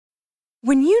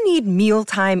When you need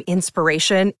mealtime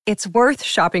inspiration, it's worth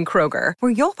shopping Kroger,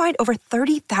 where you'll find over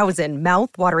 30,000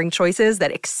 mouth-watering choices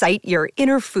that excite your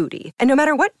inner foodie. And no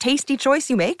matter what tasty choice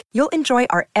you make, you'll enjoy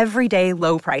our everyday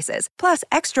low prices, plus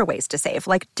extra ways to save,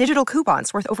 like digital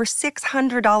coupons worth over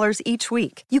 $600 each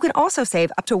week. You can also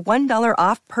save up to $1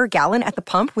 off per gallon at the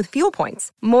pump with fuel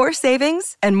points. More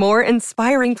savings and more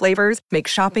inspiring flavors make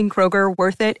shopping Kroger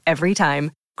worth it every time.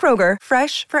 Kroger,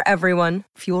 fresh for everyone.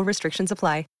 Fuel restrictions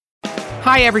apply.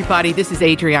 Hi, everybody. This is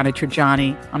Adriana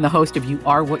Trajani. I'm the host of You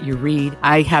Are What You Read.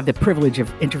 I have the privilege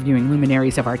of interviewing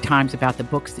luminaries of our times about the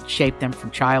books that shaped them from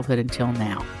childhood until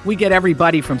now. We get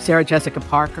everybody from Sarah Jessica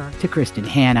Parker to Kristen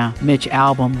Hanna, Mitch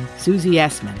Albom, Susie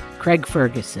Essman, Craig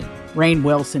Ferguson, Rainn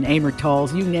Wilson, Amor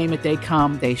Tolls, you name it, they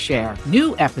come, they share.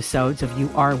 New episodes of You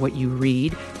Are What You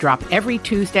Read drop every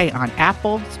Tuesday on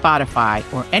Apple, Spotify,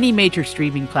 or any major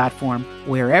streaming platform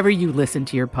wherever you listen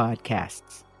to your podcasts.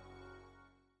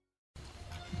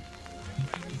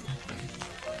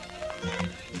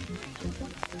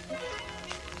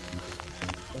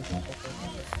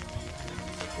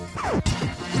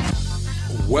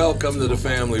 Welcome to the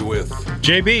family with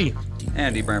JB,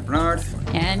 Andy Brant Bernard,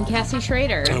 and Cassie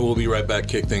Schrader. And we'll be right back,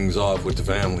 kick things off with the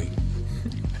family.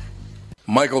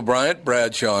 Michael Bryant,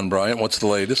 Bradshaw and Bryant, what's the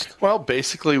latest? Well,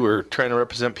 basically, we're trying to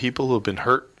represent people who have been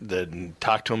hurt, then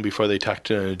talk to them before they talk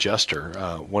to an adjuster.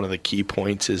 One of the key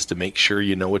points is to make sure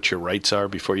you know what your rights are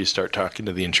before you start talking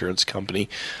to the insurance company,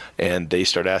 and they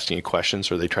start asking you questions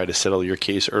or they try to settle your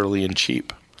case early and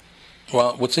cheap.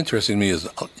 Well, what's interesting to me is,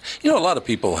 a lot of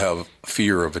people have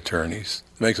fear of attorneys.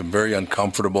 It makes them very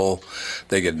uncomfortable.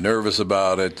 They get nervous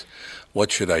about it. What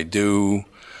should I do?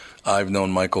 I've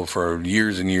known Michael for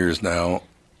years and years now,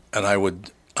 and I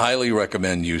would highly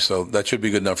recommend you. So that should be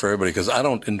good enough for everybody, because I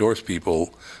don't endorse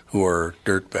people who are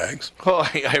dirtbags. Well,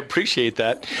 I appreciate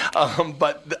that.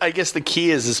 But I guess the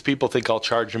key is people think I'll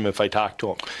charge them if I talk to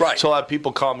them. Right. So a lot of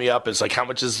people call me up. It's like, how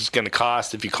much is this going to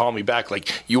cost if you call me back?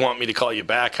 Like, you want me to call you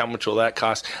back? How much will that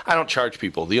cost? I don't charge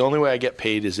people. The only way I get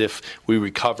paid is if we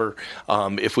recover,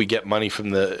 if we get money from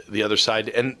the other side.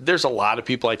 And there's a lot of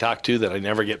people I talk to that I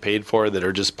never get paid for that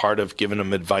are just part of giving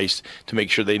them advice to make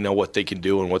sure they know what they can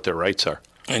do and what their rights are.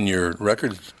 And your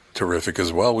record's terrific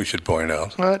as well, we should point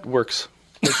out. Well, it works.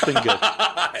 It's been good.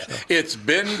 It's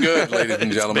been good, ladies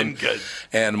and gentlemen. It's been good.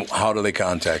 And how do they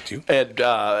contact you? And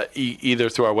either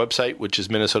through our website, which is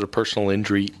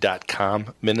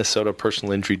minnesotapersonalinjury.com,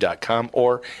 minnesotapersonalinjury.com,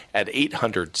 or at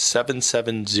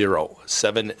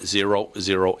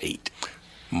 800-770-7008.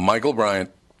 Michael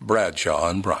Bryant, Bradshaw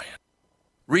and Bryant.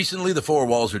 Recently, the 4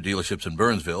 Walser dealerships in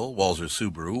Burnsville, Walser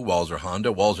Subaru, Walser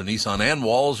Honda, Walser Nissan, and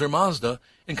Walser Mazda,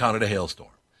 encountered a hailstorm.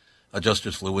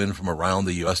 Adjusters flew in from around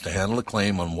the U.S. to handle a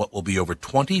claim on what will be over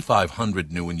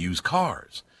 2,500 new and used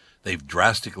cars. They've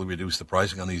drastically reduced the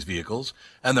pricing on these vehicles,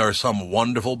 and there are some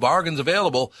wonderful bargains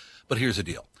available. But here's the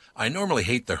deal. I normally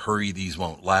hate the hurry these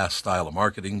won't last style of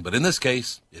marketing, but in this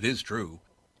case, it is true.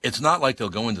 It's not like they'll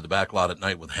go into the back lot at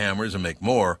night with hammers and make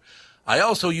more. I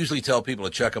also usually tell people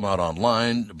to check them out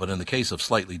online, but in the case of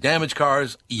slightly damaged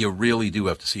cars, you really do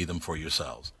have to see them for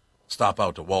yourselves. Stop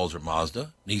out to Walser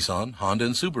Mazda, Nissan, Honda,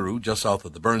 and Subaru just south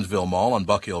of the Burnsville Mall on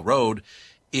Buck Hill Road.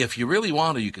 If you really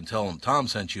want to, you can tell them Tom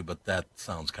sent you, but that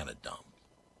sounds kind of dumb.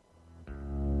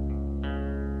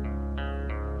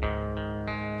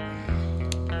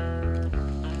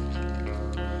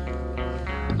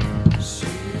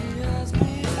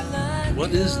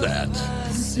 What is that?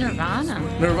 It's Nirvana.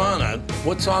 Nirvana.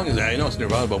 What song is that? I know it's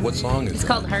Nirvana, but what song is it? It's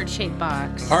called Heart-Shaped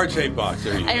Box. Heart-Shaped Box.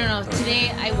 There you go. I don't know.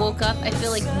 Today I woke up, I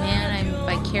feel like, man, I'm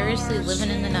vicariously living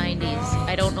in the 90s.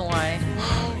 I don't know why.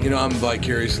 I'm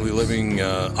vicariously living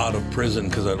out of prison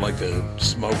because I'd like to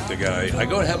smoke the guy. I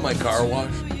go and have my car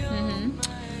washed. Mm-hmm.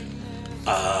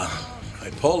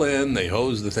 I pull in, they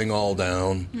hose the thing all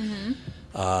down, and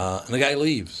the guy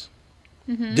leaves.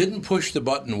 Mm-hmm. Didn't push the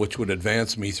button which would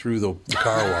advance me through the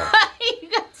car wash. You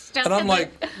got stuck and I'm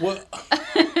like, what?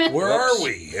 Where are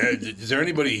we? Is there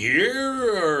anybody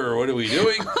here, or what are we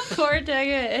doing? Poor Doug.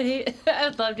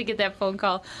 I'd love to get that phone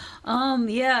call.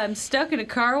 Yeah, I'm stuck in a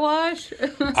car wash.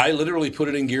 I literally put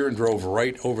it in gear and drove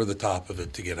right over the top of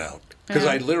it to get out. Because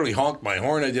I literally honked my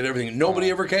horn. I did everything. Nobody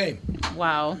ever came.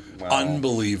 Wow.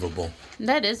 Unbelievable.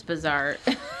 That is bizarre.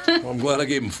 Well, I'm glad I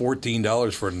gave him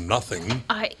 $14 for nothing.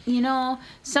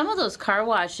 Some of those car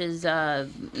washes, I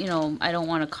don't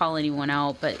want to call anyone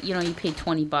out, but, you pay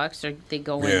 $20 or they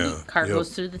go in, the car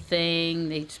goes through the thing,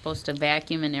 they're supposed to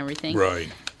vacuum and everything. Right.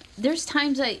 There's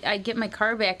times I get my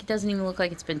car back, it doesn't even look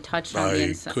like it's been touched on the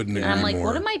inside. I couldn't agree more. I'm like, more.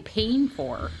 what am I paying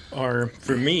for? Or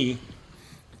for me,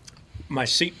 my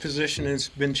seat position has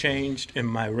been changed and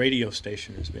my radio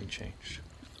station has been changed.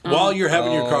 while you're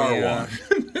having your car yeah.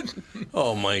 washed.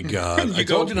 Oh, my God. I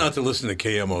told you not to listen to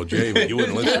KMOJ, but you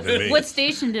wouldn't listen to me. What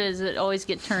station does it always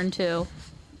get turned to?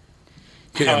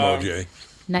 KMOJ.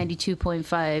 92.5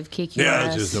 KQRS.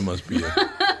 Yeah, it must be it.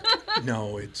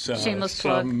 No, it's Shameless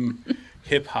some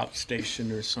hip-hop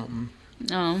station or something.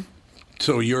 Oh.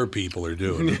 So your people are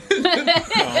doing it.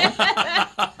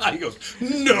 He goes,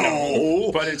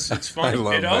 no. But it's I fun.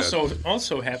 love It that.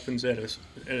 also happens at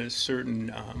a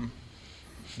certain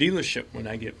dealership when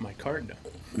I get my car done.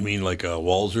 You mean like a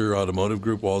Walzer Automotive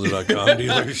Group, Walzer.com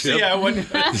dealership? See, I wouldn't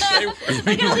say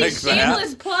Look at these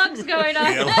shameless plugs going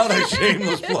on. Yeah, a lot of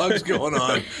shameless plugs going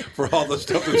on for all the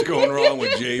stuff that's going wrong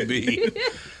with JB.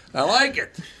 I like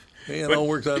it. Hey, it all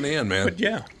works out in the end, man.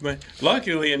 But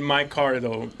luckily in my car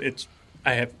though,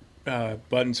 I have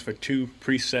buttons for 2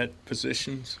 preset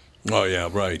positions. Oh yeah,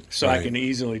 right. So right. I can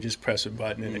easily just press a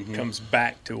button and it comes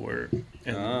back to where.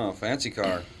 And Oh, fancy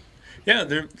car. yeah,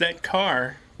 that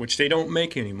car, which they don't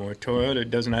make anymore, Toyota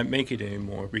does not make it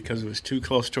anymore because it was too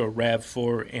close to a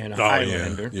RAV4 and a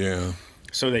Highlander. Yeah.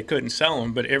 So they couldn't sell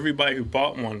them. But everybody who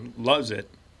bought one loves it.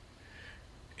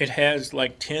 It has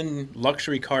like 10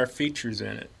 luxury car features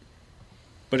in it.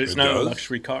 But it's It not does? a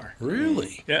luxury car.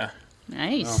 Really? Yeah.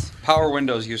 Nice. Power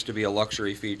windows used to be a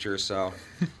luxury feature, so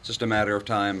it's just a matter of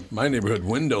time. My neighborhood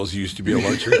windows used to be a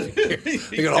luxury feature.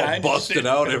 They got all busted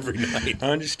out every night. I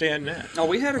understand that. No,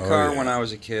 we had a car yeah. when I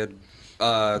was a kid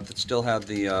that still had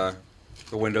the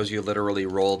windows you literally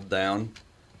rolled down.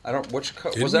 I don't. Which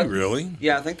Did was we that? really?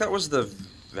 Yeah, I think that was the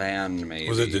van. Maybe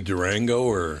Was it the Durango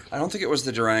or? I don't think it was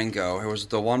the Durango. It was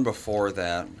the one before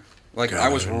that. Like God, I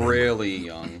was I remember. really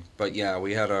young, but yeah,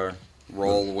 we had a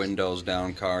roll windows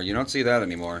down car. You don't see that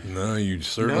anymore. No, you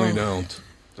certainly don't.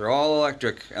 They're all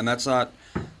electric, and that's not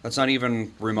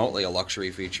even remotely a luxury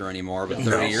feature anymore. But 30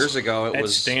 No. years ago, it That's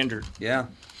was standard. Yeah.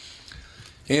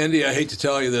 Andy, I hate to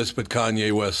tell you this, but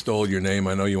Kanye West stole your name.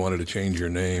 I know you wanted to change your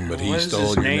name, but he What is stole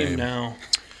his your name now?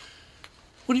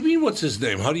 What do you mean, what's his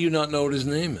name? How do you not know what his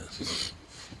name is?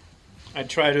 I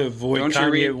try to avoid Don't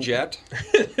Kanye. you read Jet?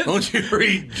 Don't you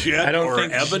read Jet I don't or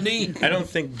think Ebony? I don't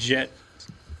think Jet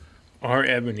or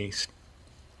Ebony's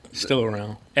still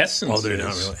around. Essence. Oh, they're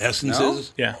not is. really. Essence No?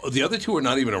 is? Yeah. Oh, the other two are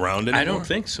not even around anymore? I don't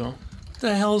think so. What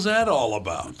the hell's that all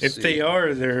about? If they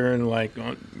are, they're in like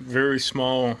very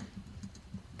small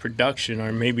production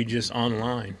or maybe just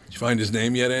online. Did you find his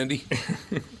name yet, Andy?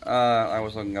 I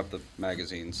was looking up the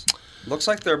magazines. Looks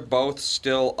like they're both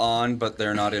still on, but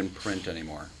they're not in print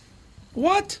anymore.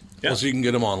 What? Yeah. Well, so you can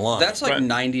get them online. That's like Right.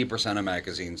 90% of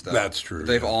magazines, though. That's true,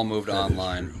 They've yeah. all moved That is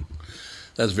online. true.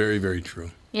 That's very, very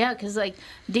true. Yeah, because like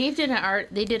Dave did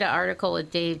they did an article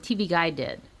with Dave, TV Guide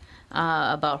did,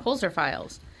 about Holzer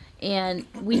files. And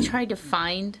we tried to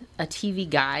find a TV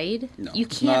guide. No, you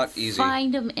it's can't not easy.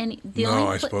 find them any. The No, only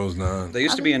I pla- suppose not. They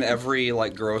used to be in every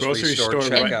like grocery store store,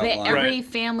 right. checkout line. every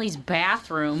family's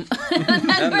bathroom. And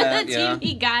that, the yeah.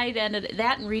 TV Guide ended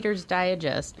that and Reader's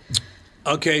Digest.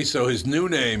 Okay, so his new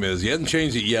name is, he hasn't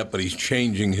changed it yet, but he's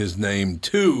changing his name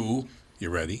to, you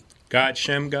ready? God,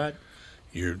 Shem God.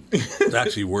 It's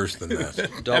actually worse than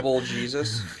that. Double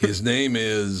Jesus. His name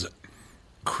is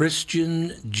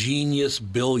Christian Genius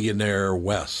Billionaire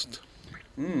West.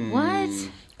 What?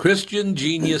 Christian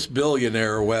Genius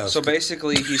Billionaire West. So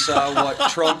basically, he saw what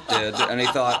Trump did, and he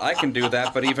thought, I can do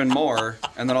that, but even more,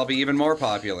 and then I'll be even more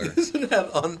popular. Isn't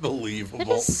that That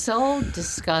unbelievable? is so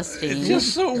disgusting. It's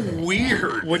just so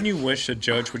weird. Wouldn't you wish a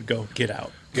judge would go, get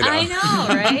out? Get out, I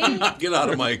know, right? get out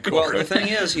of my Well, court. the thing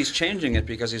is, he's changing it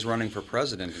because he's running for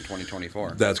president in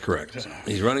 2024. That's correct.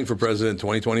 He's running for president in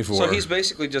 2024. So he's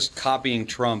basically just copying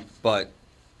Trump, but,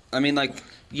 I mean, like,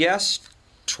 yes,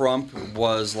 Trump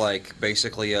was, like,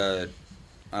 basically I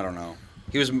don't know.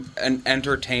 He was an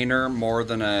entertainer more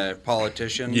than a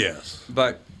politician. Yes.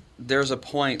 But there's a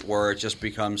point where it just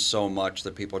becomes so much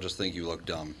that people just think you look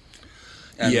dumb.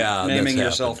 And Yeah, naming that's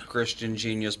yourself happened. Christian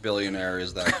Genius Billionaire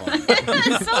is that point.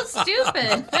 It's so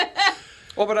stupid.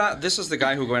 Well, but this is the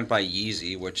guy who went by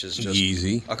Yeezy, which is just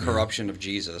Yeezy. a corruption of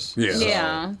Jesus. Yeah.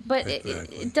 Yeah, but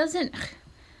Exactly. it doesn't.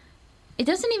 It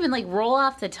doesn't even like roll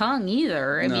off the tongue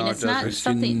either. I No, mean, it it's not doesn't.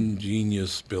 something. Christian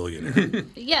Genius Billionaire.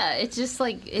 Yeah, it's just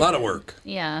like A lot of work.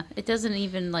 Yeah, it doesn't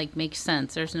even like make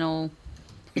sense. There's no.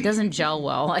 It doesn't gel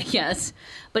well, I guess.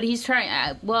 But he's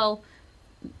trying. Well,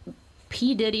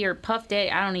 P Diddy or Puff Daddy,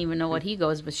 I don't even know what he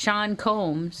goes, but Sean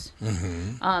Combs.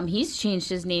 Mm-hmm. He's changed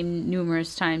his name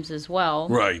numerous times as well.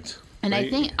 Right. And I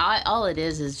think all it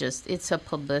is just it's a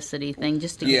publicity thing,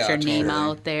 just to get Yeah, your name totally.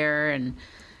 out there, and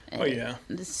Oh, yeah.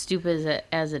 as stupid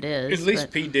as it is. At least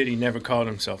but- P. Diddy never called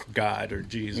himself God or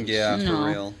Jesus. Yeah, No. for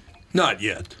real. Not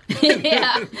yet.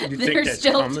 Yeah, You think there's that's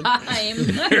still coming? time.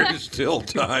 There's still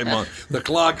time on the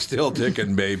clock's still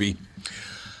ticking, baby.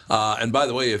 And by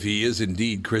the way, if he is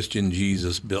indeed Christian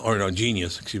genius billionaire,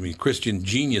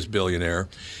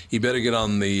 he better get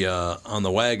on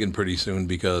the wagon pretty soon,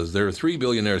 because there are 3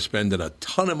 billionaires spending a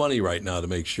ton of money right now to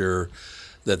make sure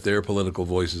that their political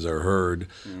voices are heard.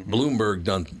 Mm-hmm. Bloomberg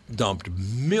dumped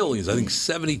millions, I think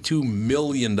 $72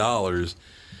 million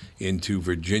into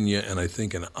Virginia and I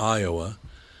think in Iowa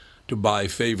to buy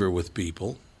favor with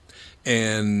people.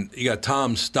 And you got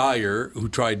Tom Steyer, who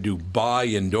tried to buy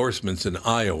endorsements in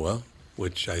Iowa,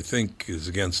 which I think is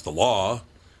against the law,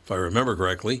 if I remember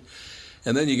correctly.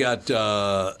 And then you got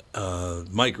Mr.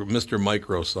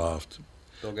 Microsoft.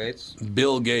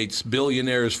 Bill Gates,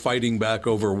 billionaires fighting back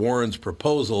over Warren's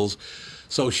proposals.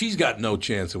 So she's got no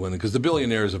chance of winning, because the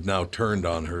billionaires have now turned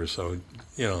on her. So,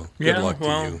 good luck to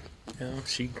you. Yeah,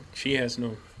 she has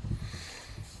no.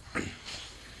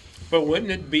 But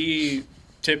wouldn't it be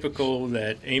typical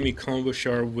that Amy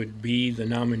Klobuchar would be the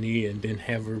nominee and then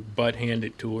have her butt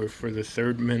handed to her for the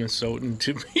third Minnesotan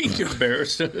to be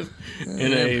embarrassed in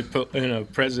a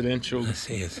presidential? Let's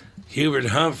see, it's Hubert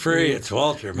Humphrey, it's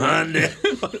Walter Mondale.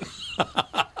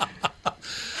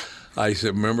 I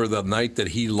remember the night that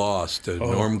he lost to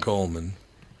Norm Coleman.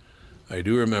 I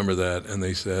do remember that, and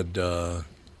they said,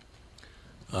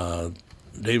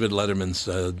 David Letterman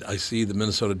said, I see the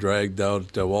Minnesota dragged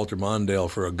out Walter Mondale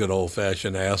for a good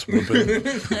old-fashioned ass whooping.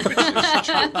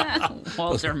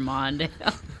 Walter Mondale.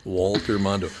 Walter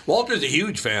Mondale. Walter's a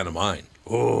huge fan of mine.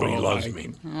 Oh, he loves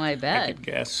me. Oh, I bet. I could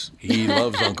guess. He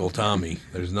loves Uncle Tommy.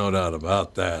 There's no doubt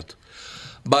about that.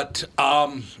 But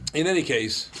in any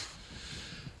case,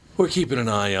 we're keeping an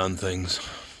eye on things.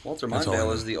 Walter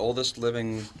Mondale is the oldest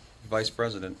living vice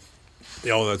president.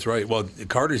 Oh, that's right. Well,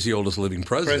 Carter's the oldest living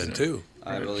president, too.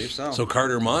 I believe so. So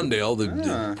Carter Mondale,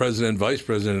 the president, vice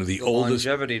president of the oldest.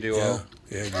 Longevity duo.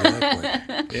 Yeah,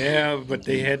 exactly. Yeah, but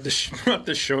they had the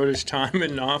shortest time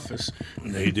in office.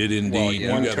 They did indeed.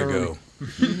 Well, You got to go.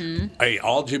 Mm-hmm.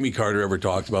 All Jimmy Carter ever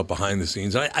talked about behind the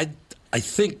scenes, I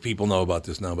think people know about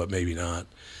this now, but maybe not,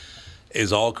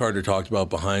 is all Carter talked about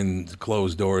behind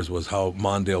closed doors was how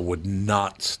Mondale would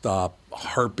not stop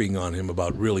harping on him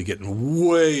about really getting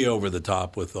way over the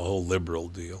top with the whole liberal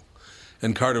deal.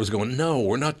 And Carter was going, no,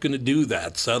 we're not going to do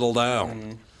that. Settle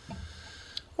down.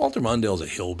 Walter Mondale's a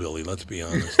hillbilly, let's be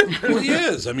honest. Well, he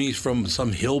is. I mean, he's from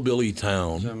some hillbilly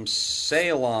town. From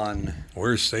Ceylon.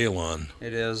 Where's Ceylon?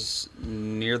 It is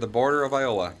near the border of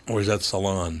Iowa. Or is that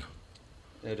Ceylon?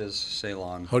 It is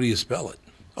Ceylon. How do you spell it?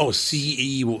 Oh,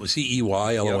 Ceylon?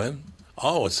 Yep.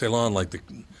 Oh, it's Ceylon, is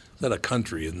that a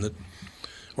country, isn't it?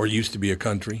 Or used to be a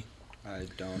country? I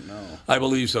don't know. I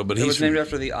believe so, but it was named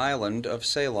after the island of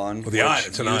Ceylon. Well,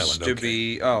 it's an island, used to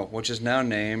be, which is now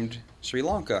named Sri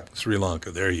Lanka. Sri Lanka,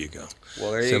 there you go.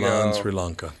 Well, there you Ceylon, go. Sri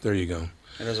Lanka, there you go.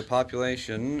 It has a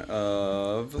population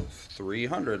of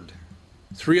 300.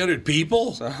 300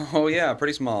 people? So, yeah,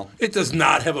 pretty small. It does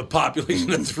not have a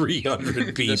population of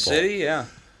 300 people. The city, yeah.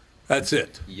 That's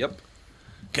it? Yep.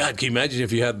 God, can you imagine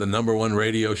if you had the #1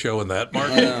 radio show in that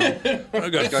market?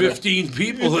 I've got 15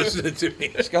 people listening to me.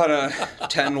 It's got a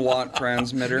 10-watt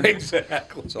transmitter.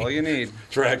 Exactly. That's all you need.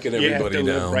 Tracking everybody down.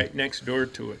 You have to live right next door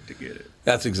to it to get it.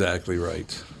 That's exactly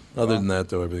right. Other than that,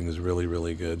 though, everything is really,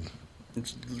 really good.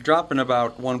 It's dropping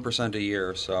about 1% a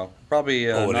year, so probably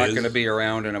not going to be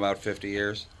around in about 50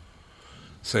 years.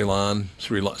 Ceylon,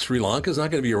 Sri Lanka is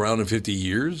not going to be around in 50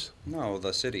 years? No,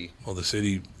 the city. Oh, the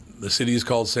city is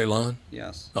called Ceylon?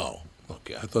 Yes. Oh,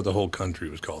 okay. I thought the whole country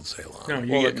was called Ceylon.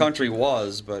 No, well, the country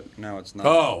was, but now it's not.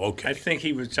 Oh, okay. I think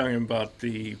he was talking about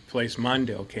the place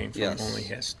Mondale came from. Yes. Only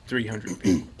has 300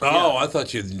 people. Oh, I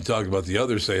thought you talked about the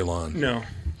other Ceylon. No.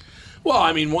 Well,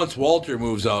 I mean, once Walter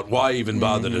moves out, why even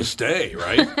bother to stay,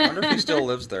 right? I wonder if he still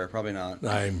lives there. Probably not.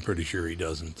 I'm pretty sure he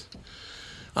doesn't.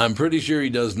 I'm pretty sure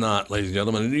he does not, ladies and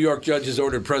gentlemen. A New York judge has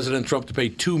ordered President Trump to pay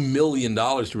 $2 million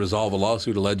to resolve a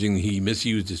lawsuit alleging he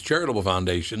misused his charitable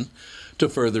foundation to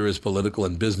further his political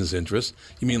and business interests.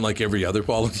 You mean like every other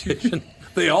politician?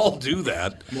 They all do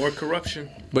that. More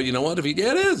corruption. But you know what?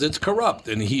 It's corrupt.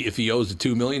 And if he owes the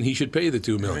 $2 million, he should pay the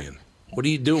 $2 million. What are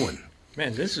you doing?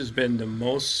 Man, this has been the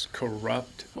most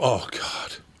corrupt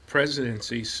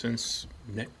presidency since,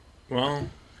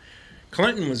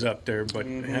 Clinton was up there, but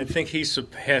I think he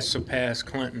has surpassed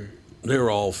Clinton. They're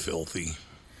all filthy.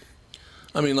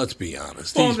 I mean, let's be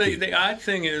honest. Well, the odd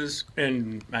thing is,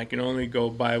 and I can only go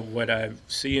by what I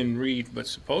see and read, but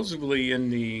supposedly in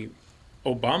the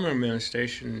Obama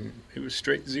administration, it was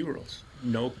straight zeros.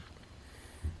 No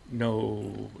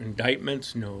no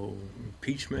indictments, no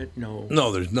impeachment, no.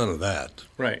 No, there's none of that.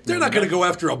 Right. They're not going to go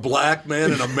after a black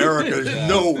man in America. There's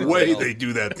no way they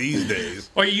do that these days.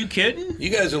 Are you kidding? You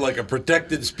guys are like a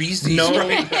protected species No.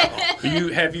 right now.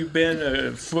 Have you been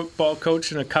a football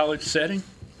coach in a college setting?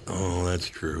 Oh, that's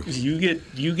true. You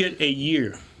get a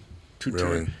year to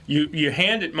Really? turn. You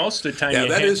hand it most of the time. Yeah,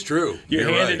 that is true. You're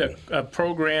You're handed right. a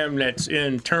program that's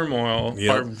in turmoil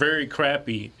Yep. or very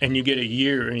crappy, and you get a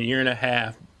year and a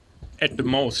half at the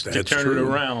most to That's turn true. it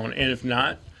around. And if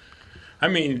not, I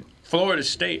mean, Florida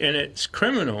State, and it's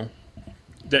criminal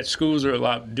that schools are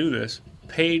allowed to do this,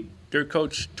 paid their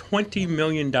coach $20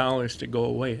 million to go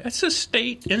away. That's a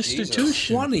state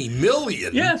institution. $20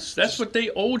 million? Yes, that's what they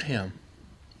owed him.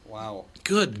 Wow.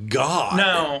 Good God.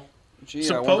 Now, Gee,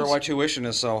 I wonder why tuition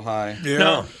is so high. Yeah.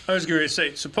 no, I was going to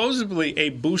say, supposedly a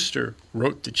booster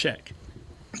wrote the check.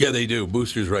 Yeah, they do.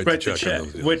 Boosters write the Write the check. check, on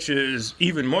those deals. which is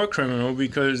even more criminal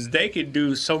because they could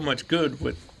do so much good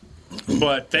with,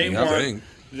 but they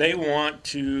want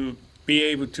to be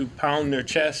able to pound their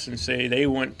chest and say they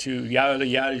went to yada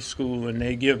yada school and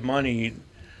they give money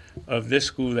of this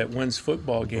school that wins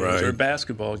football games Right. or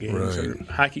basketball games or Right.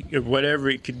 hockey or whatever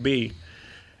it could be.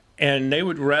 And they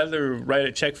would rather write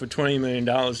a check for $20 million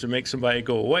to make somebody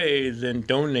go away than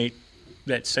donate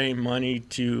that same money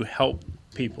to help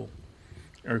people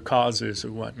or causes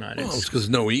or whatnot. Well, it's because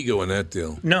no ego in that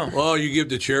deal. No. Oh, you give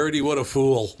to charity? What a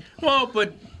fool. Well,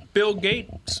 but Bill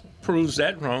Gates proves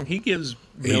that wrong. He gives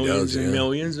millions does, and yeah.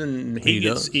 millions, and he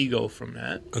gets does. ego from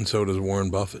that. And so does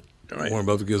Warren Buffett. Right. Warren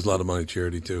Buffett gives a lot of money to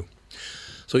charity, too.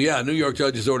 So, yeah, New York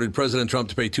judges ordered President Trump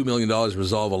to pay $2 million to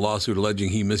resolve a lawsuit alleging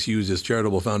he misused his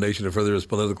charitable foundation to further his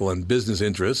political and business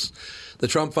interests. The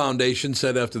Trump Foundation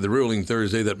said after the ruling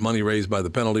Thursday that money raised by the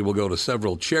penalty will go to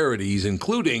several charities,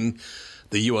 including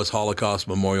the U.S. Holocaust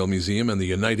Memorial Museum and the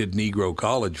United Negro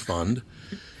College Fund.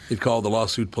 It called the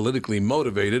lawsuit politically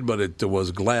motivated, but it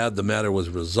was glad the matter was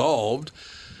resolved.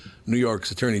 New York's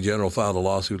Attorney General filed a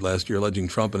lawsuit last year alleging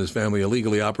Trump and his family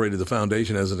illegally operated the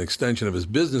foundation as an extension of his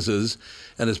businesses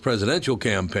and his presidential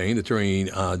campaign. Attorney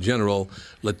General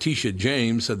Letitia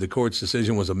James said the court's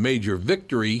decision was a major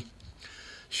victory.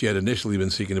 She had initially been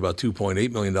seeking about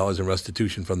 $2.8 million in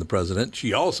restitution from the president.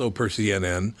 She also, per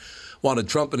CNN, wanted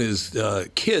Trump and his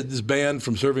kids banned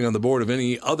from serving on the board of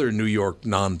any other New York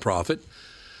nonprofit.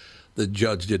 The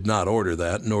judge did not order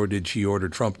that, nor did she order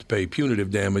Trump to pay punitive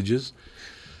damages.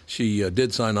 She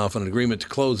did sign off on an agreement to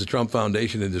close the Trump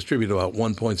Foundation and distribute about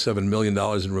 $1.7 million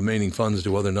in remaining funds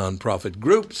to other nonprofit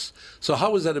groups. So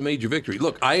how is that a major victory?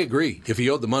 Look, I agree. If he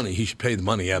owed the money, he should pay the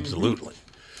money, absolutely.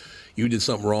 You did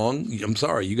something wrong, I'm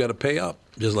sorry, you got to pay up,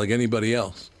 just like anybody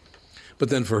else. But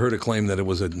then for her to claim that it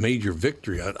was a major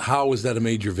victory, how is that a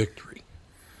major victory?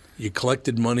 You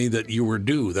collected money that you were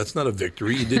due. That's not a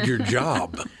victory. You did your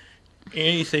job.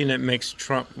 Anything that makes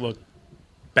Trump look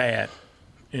bad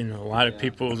in a lot of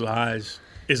people's eyes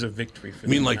is a victory for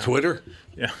them. You mean like now. Twitter?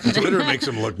 Yeah. Twitter makes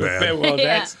him look bad. Well,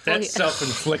 Yeah. that's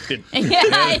self-inflicted. Yeah,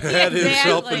 That is exactly.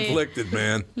 self-inflicted,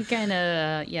 man. You kind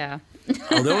of, yeah.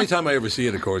 Well, the only time I ever see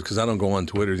it, of course, because I don't go on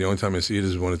Twitter, the only time I see it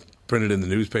is when it's printed in the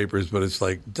newspapers. But it's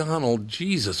like, Donald,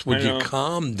 Jesus, would I you know.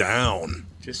 calm down?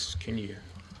 Can you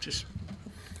just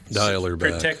Dial her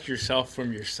back. protect yourself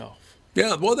from yourself?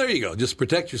 Yeah, well, there you go. Just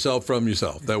protect yourself from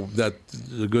yourself. That's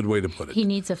a good way to put it. He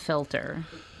needs a filter.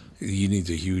 He needs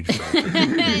a huge filter.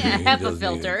 HEPA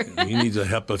filter. He needs a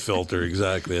HEPA filter,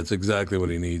 exactly. That's exactly what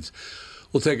he needs.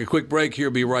 We'll take a quick break here,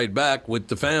 be right back with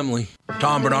the family.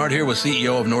 Tom Bernard here with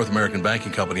CEO of North American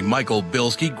Banking Company, Michael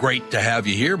Bilski. Great to have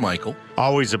you here, Michael.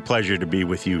 Always a pleasure to be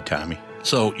with you, Tommy.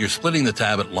 So you're splitting the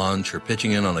tab at lunch or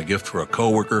pitching in on a gift for a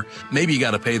coworker. Maybe you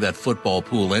got to pay that football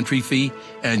pool entry fee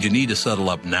and you need to settle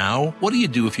up now. What do you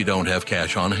do if you don't have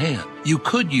cash on hand? You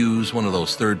could use one of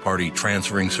those third-party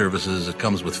transferring services that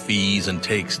comes with fees and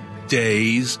takes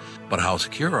days. But how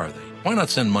secure are they? Why not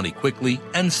send money quickly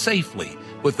and safely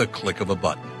with the click of a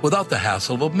button without the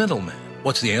hassle of a middleman?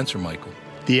 What's the answer, Michael?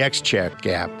 The X-Check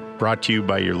app, brought to you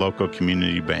by your local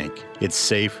community bank. It's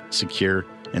safe, secure,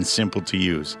 and simple to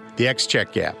use. The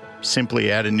X-Check app.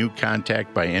 Simply add a new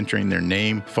contact by entering their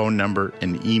name, phone number,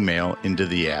 and email into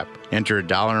the app. Enter a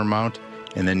dollar amount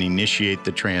and then initiate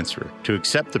the transfer. To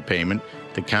accept the payment,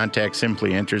 the contact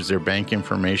simply enters their bank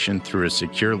information through a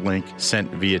secure link sent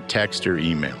via text or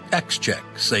email. X-Check,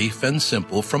 safe and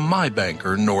simple from my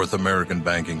banker, North American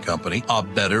Banking Company, a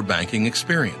better banking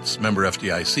experience. Member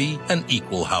FDIC, an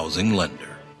equal housing lender.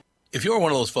 If you're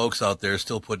one of those folks out there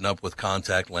still putting up with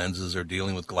contact lenses or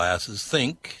dealing with glasses,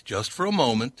 think, just for a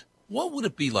moment, what would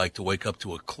it be like to wake up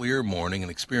to a clear morning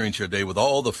and experience your day with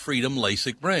all the freedom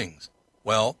LASIK brings?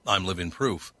 Well, I'm living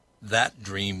proof. that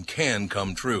dream can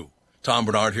come true. Tom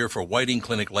Bernard here for Whiting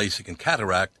Clinic LASIK and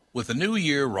Cataract. With the new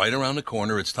year right around the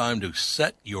corner, it's time to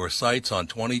set your sights on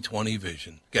 20/20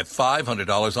 vision. Get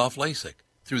 $500 off LASIK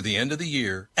through the end of the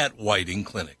year at Whiting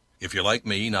Clinic. If you're like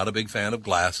me, not a big fan of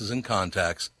glasses and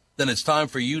contacts, then it's time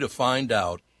for you to find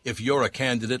out if you're a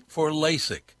candidate for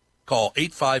LASIK. Call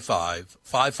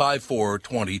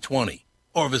 855-554-2020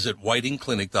 or visit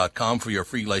whitingclinic.com for your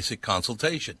free LASIK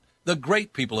consultation. The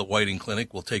great people at Whiting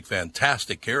Clinic will take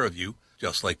fantastic care of you,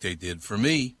 just like they did for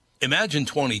me. Imagine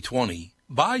 2020,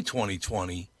 buy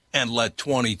 2020, and let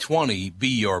 2020 be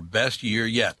your best year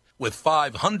yet with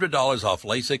 $500 off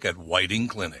LASIK at Whiting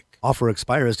Clinic. Offer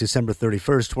expires December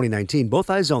 31st, 2019. Both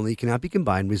eyes only, cannot be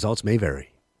combined. Results may vary.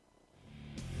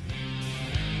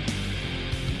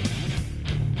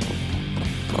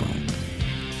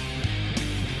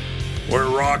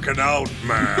 We're rocking out,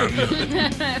 man.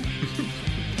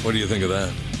 What do you think of that?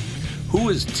 Who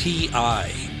is T.I.?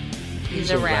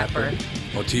 He's a rapper.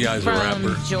 Oh, T.I.'s a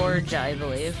rapper. From Georgia, I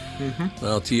believe. Mm-hmm.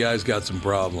 Well, T.I.'s got some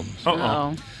problems.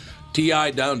 Uh-oh.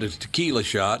 T.I. downed a tequila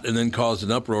shot and then caused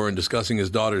an uproar in discussing his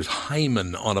daughter's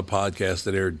hymen on a podcast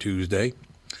that aired Tuesday.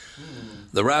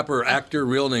 The rapper, actor,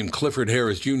 real name Clifford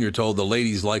Harris Jr., told the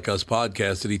Ladies Like Us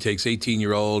podcast that he takes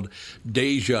 18-year-old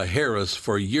Deja Harris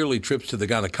for yearly trips to the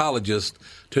gynecologist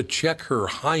to check her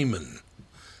hymen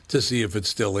to see if it's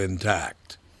still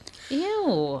intact.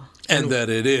 Ew. And that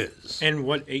it is. And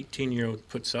what 18-year-old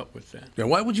puts up with that? Now,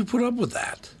 why would you put up with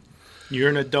that? You're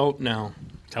an adult now.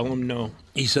 Tell him no.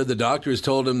 He said the doctor has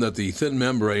told him that the thin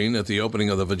membrane at the opening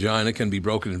of the vagina can be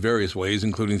broken in various ways,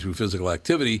 including through physical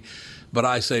activity. But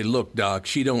I say, look, Doc,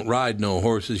 she don't ride no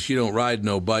horses, she don't ride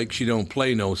no bike, she don't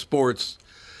play no sports.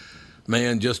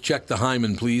 Man, just check the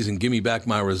hymen, please, and give me back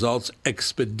my results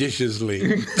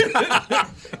expeditiously.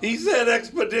 He said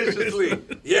expeditiously.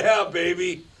 Yeah,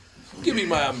 baby. Give me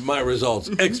my results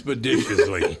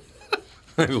expeditiously.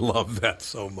 I love that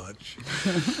so much.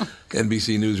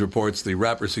 NBC News reports the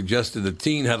rapper suggested the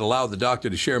teen had allowed the doctor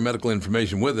to share medical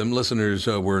information with him. Listeners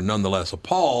were nonetheless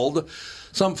appalled.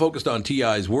 Some focused on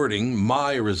T.I.'s wording,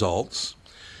 my results,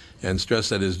 and stressed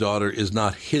that his daughter is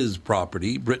not his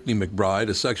property. Brittany McBride,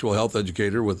 a sexual health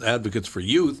educator with Advocates for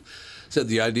Youth, said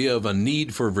the idea of a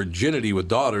need for virginity with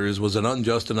daughters was an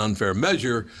unjust and unfair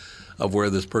measure of where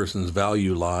this person's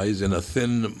value lies in a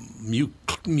thin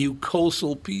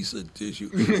mucosal piece of tissue.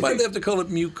 Why do they have to call it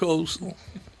mucosal?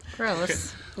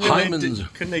 Gross.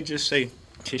 Couldn't they just say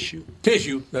tissue?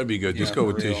 Tissue. That'd be good. Just go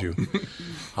with tissue.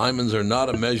 Hymens are not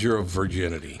a measure of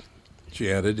virginity.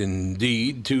 She added,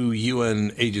 indeed, 2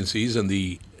 UN agencies and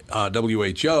the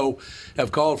WHO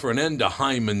have called for an end to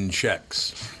hymen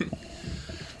checks.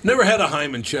 Never had a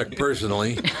hymen check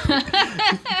personally.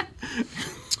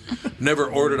 Never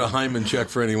ordered a hymen check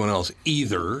for anyone else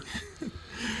either.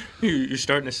 You're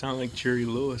starting to sound like Jerry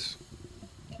Lewis.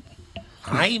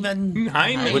 Hymen. With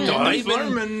the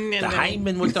hymen. The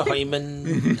hymen with the hymen.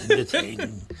 The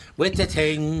thing. With the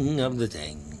thing of the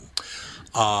thing.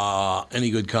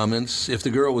 Any good comments? If the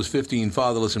girl was 15,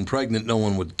 fatherless, and pregnant, no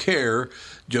one would care.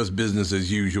 Just business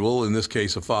as usual. In this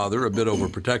case, a father, a bit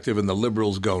overprotective, and the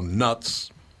liberals go nuts.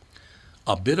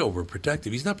 A bit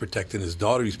overprotective. He's not protecting his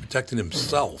daughter. He's protecting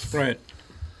himself. Right.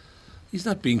 He's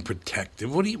not being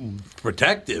protective. What are you...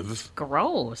 Protective?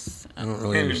 Gross. I don't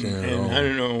really understand at all. I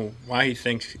don't know why he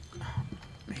thinks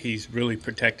he's really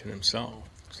protecting himself.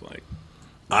 It's like...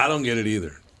 I don't get it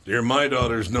either. Dear, my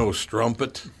daughter's no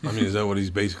strumpet. I mean, is that what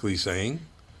he's basically saying?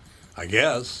 I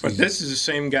guess. But this is the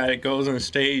same guy that goes on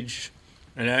stage,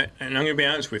 and I'm going to be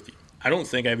honest with you. I don't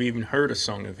think I've even heard a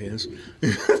song of his.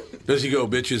 Does he go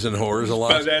bitches and whores a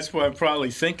lot? But that's what I'm probably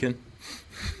thinking.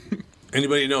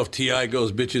 Anybody know if T.I.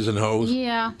 goes bitches and hoes?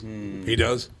 Yeah. He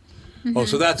does? Mm-hmm. Oh,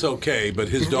 so that's okay, but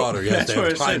his daughter has to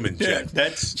have hymen check.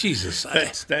 That's Jesus.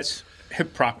 That's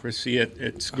hypocrisy at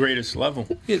its greatest level.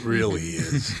 It really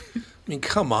is. I mean,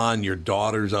 come on, your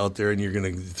daughter's out there and you're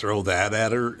going to throw that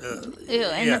at her? Ew,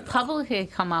 and the public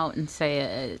could come out and say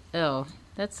it. Oh,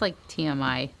 that's like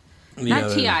TMI. Yeah,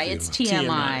 not TI, it's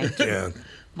TMI. Yeah.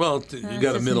 Well, you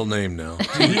got a middle name now.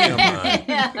 TMI.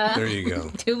 Yeah. There you go.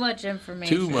 Too much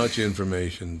information. Too much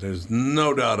information. There's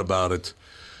no doubt about it.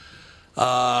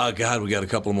 God, we got a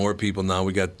couple more people now.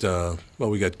 We got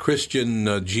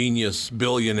Christian genius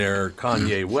billionaire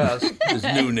Kanye West, his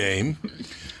new name.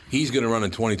 He's going to run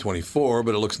in 2024,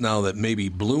 but it looks now that maybe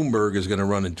Bloomberg is going to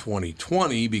run in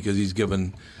 2020 because he's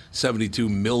given $72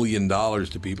 million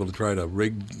to people to try to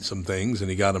rig some things, and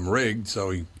he got them rigged,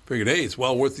 so he figured, hey, it's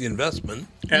well worth the investment.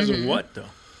 As of what, though?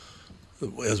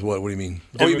 As what? What do you mean?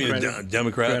 Democrat, you mean a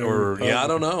Democrat or... Yeah, I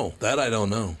don't know. That I don't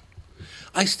know.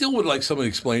 I still would like somebody to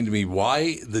explain to me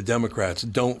why the Democrats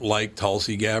don't like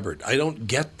Tulsi Gabbard. I don't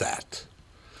get that.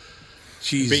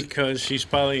 Because she's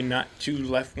probably not too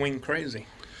left-wing crazy.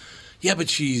 Yeah, but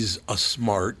she's a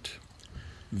smart,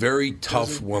 very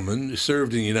tough woman,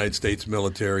 served in the United States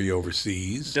military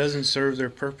overseas. Doesn't serve their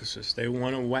purposes. They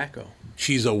want a wacko.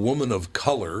 She's a woman of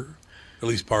color, at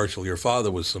least partially. Her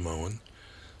father was Samoan.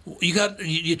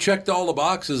 You checked all the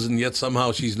boxes, and yet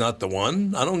somehow she's not the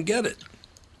one? I don't get it.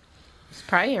 It's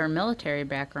probably her military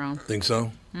background. Think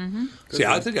so? Mm-hmm. See,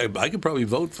 I think I could probably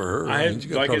vote for her.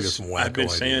 I've been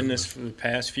saying this for the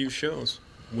past few shows.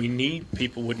 We need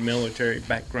people with military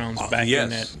backgrounds back in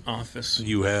that office.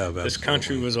 You have, absolutely. This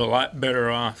country was a lot better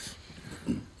off.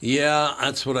 Yeah,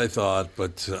 that's what I thought,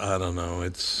 but I don't know.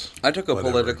 I took a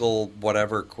political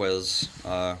whatever quiz.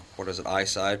 What is it? I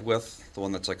Side With, the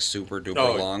one that's like super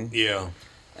duper long. Yeah.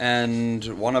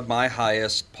 And one of my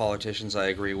highest politicians I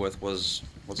agree with was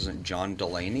John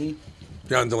Delaney.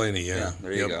 John Delaney, yeah. Yeah,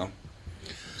 there you go.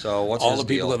 So what's all his the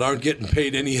people deal? that aren't getting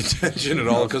paid any attention at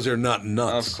all because they're not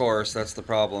nuts. Of course, that's the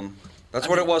problem. That's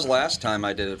what it was last time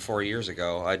I did it 4 years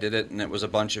ago. I did it, and it was a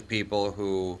bunch of people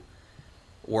who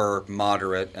were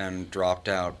moderate and dropped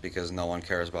out because no one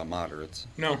cares about moderates.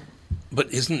 No.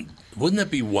 But wouldn't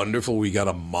that be wonderful? We got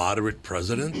a moderate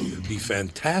president. It'd be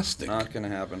fantastic. Not going to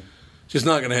happen. Just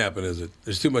not going to happen, is it?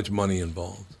 There's too much money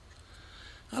involved.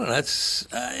 I don't know. That's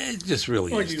it. Just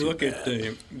really. Well, is you too look bad. at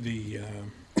the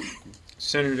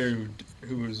senator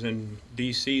who was in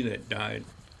D.C. that died,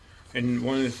 and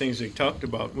one of the things they talked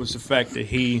about was the fact that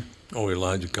he.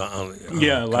 Elijah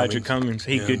Cummings.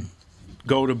 He could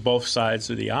go to both sides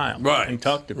of the aisle and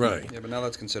talk to people. Yeah, but now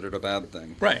that's considered a bad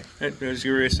thing. Right. As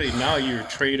you were saying, now you're a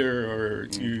traitor or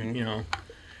you know.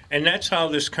 And that's how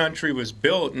this country was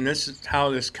built, and this is how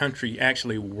this country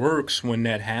actually works when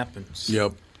that happens.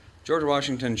 Yep. George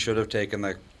Washington should have taken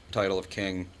the title of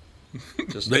king.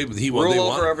 Just he rule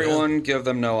over everyone, give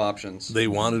them no options. They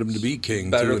wanted him to be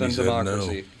king, better too, than and he democracy.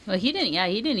 said no. Well, he didn't. Yeah,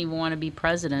 he didn't even want to be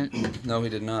president. No, he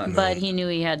did not. But he knew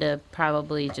he had to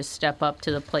probably just step up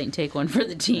to the plate and take one for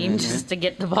the team just to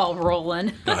get the ball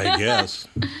rolling. I guess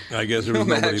there was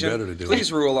nobody better to do it.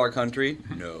 Please rule our country.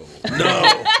 No.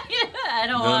 I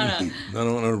don't want to. I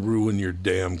don't want to ruin your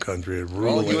damn country.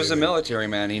 Well, he was a military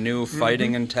man. He knew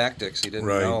fighting and tactics. He didn't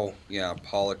know,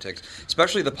 politics.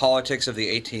 Especially the politics of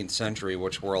the 18th century,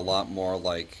 which were a lot more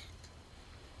like...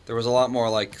 There was a lot more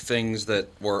like things that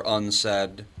were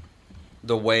unsaid.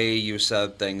 The way you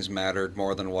said things mattered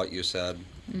more than what you said.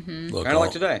 Look, kind of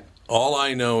like today. All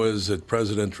I know is that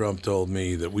President Trump told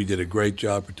me that we did a great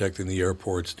job protecting the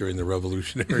airports during the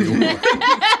Revolutionary War.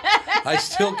 I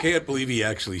still can't believe he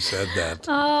actually said that.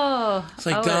 Oh. It's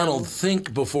like, Donald,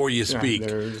 think before you speak.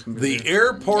 The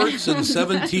airports in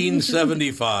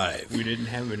 1775. We didn't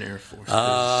have an Air Force.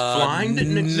 Flying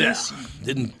didn't exist.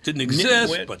 Didn't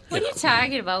exist. But, what are you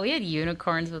talking about? We had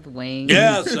unicorns with wings.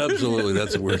 Yes, absolutely.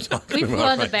 That's what we're talking about. We flew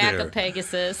on the right back there. of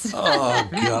Pegasus. Oh,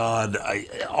 God.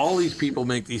 All these people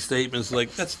make these statements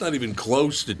like that's not even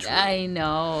close to true. I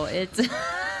know. It's...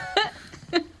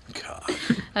 God.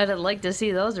 I'd like to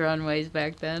see those runways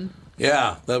back then.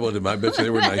 Yeah, that would. I bet they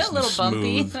were nice A little and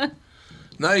smooth. bumpy.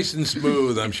 Nice and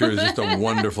smooth. I'm sure it's just a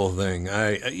wonderful thing.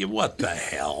 What the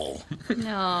hell?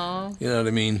 No. You know what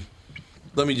I mean?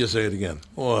 Let me just say it again.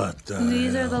 What the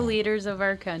These hell? are the leaders of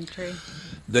our country.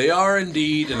 They are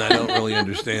indeed, and I don't really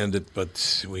understand it,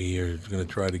 but we are going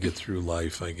to try to get through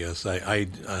life, I guess.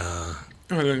 The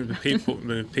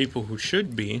people who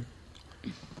should be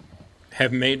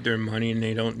have made their money, and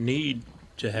they don't need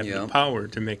to have the power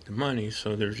to make the money.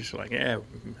 So they're just like, I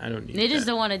don't need. They just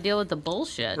don't want to deal with the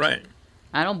bullshit. Right.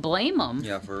 I don't blame them.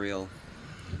 Yeah, for real.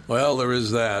 Well, there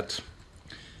is that.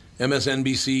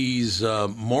 MSNBC's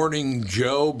Morning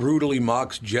Joe brutally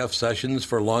mocks Jeff Sessions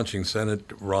for launching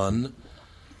Senate run.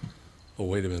 Oh,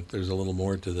 wait a minute. There's a little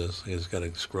more to this. I just got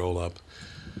to scroll up.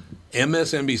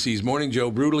 MSNBC's Morning Joe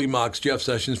brutally mocks Jeff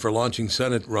Sessions for launching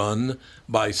Senate run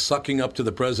by sucking up to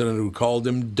the president who called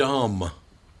him dumb.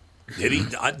 Did he?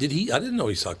 I didn't know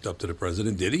he sucked up to the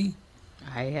president. Did he?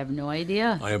 I have no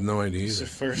idea. I have no idea It's either.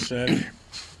 the first ever.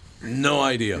 No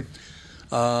idea.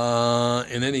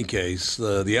 In any case,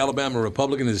 the Alabama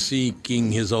Republican is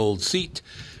seeking his old seat,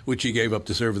 which he gave up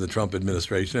to serve in the Trump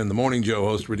administration. And the Morning Joe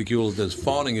host ridiculed as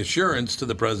fawning assurance to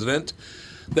the president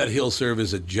that he'll serve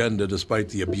his agenda despite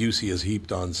the abuse he has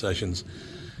heaped on Sessions.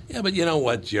 Yeah, but you know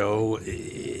what, Joe?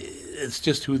 It's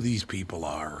just who these people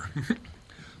are.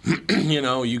 You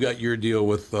know, you got your deal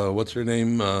with, what's her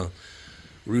name?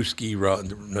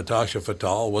 Natasha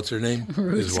Fatal. What's her name?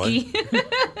 His wife.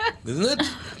 Isn't it?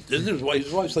 Isn't his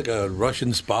wife's like a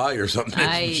Russian spy or something?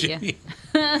 Yeah.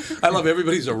 I love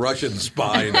everybody's a Russian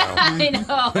spy now. I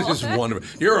know. It's just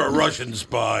wonderful. You're a Russian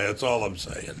spy. That's all I'm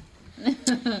saying.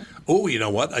 Oh, you know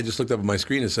what? I just looked up at my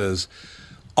screen. It says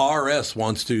RS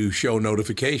wants to show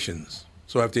notifications.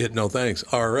 So I have to hit no thanks.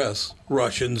 RS,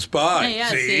 Russian spy. Yeah,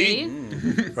 see?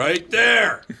 Right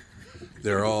there.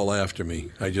 They're all after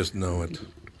me. I just know it.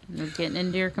 You're getting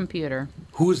into your computer.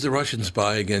 Who was the Russian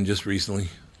spy again just recently?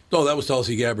 Oh, that was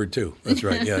Tulsi Gabbard, too. That's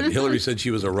right. Yeah, Hillary said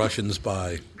she was a Russian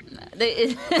spy.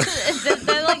 Is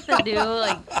that like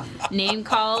the new name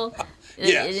call?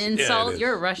 Yes. An insult? Yeah, it is.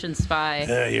 You're a Russian spy.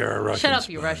 Yeah, you're a Russian Shut up,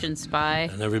 spy. you Russian spy.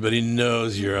 And everybody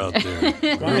knows you're out there.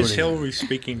 Why is Hillary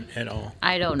speaking at all?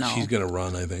 I don't know. She's going to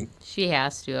run, I think. She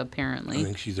has to, I apparently.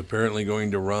 think she's apparently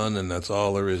going to run, and that's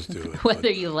all there is to it. Whether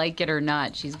you like it or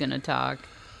not, she's going to talk.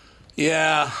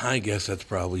 Yeah, I guess that's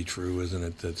probably true, isn't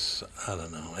it? That's, I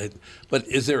don't know. But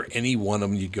is there any one of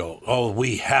them you go, oh,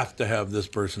 we have to have this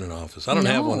person in office? I don't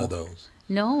have one of those.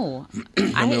 No.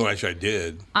 I wish I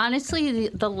did. Honestly,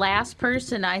 the last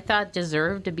person I thought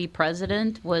deserved to be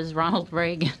president was Ronald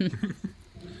Reagan.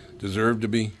 Deserved to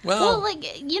be? Well,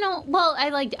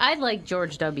 I liked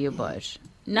George W. Bush.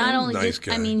 Not only nice just,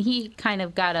 guy. I mean, he kind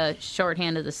of got a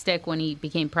shorthand of the stick when he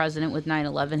became president with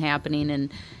 9/11 happening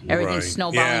and everything Right.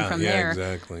 snowballing from there.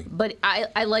 Exactly. But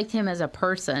I liked him as a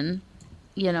person.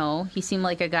 You know, he seemed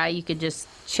like a guy you could just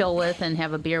chill with and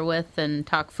have a beer with and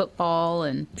talk football.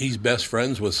 And He's best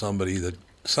friends with somebody that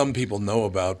some people know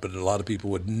about, but a lot of people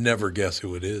would never guess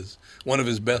who it is. One of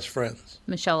his best friends.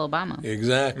 Michelle Obama.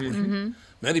 Exactly. Mm-hmm.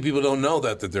 Many people don't know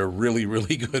that they're really,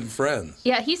 really good friends.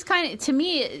 Yeah, he's kind of, to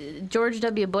me, George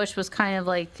W. Bush was kind of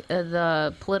like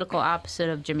the political opposite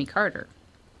of Jimmy Carter.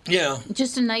 Yeah.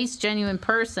 Just a nice, genuine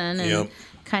person, and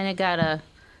kind of got a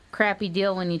crappy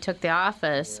deal when he took the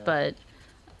office, but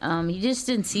you just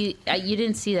didn't see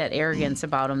that arrogance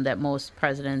about him that most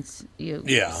presidents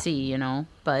see, you know.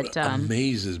 But What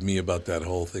amazes me about that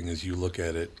whole thing is you look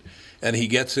at it, and he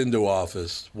gets into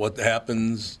office. What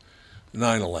happens?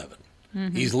 9/11.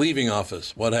 Mhm. He's leaving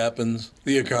office. What happens?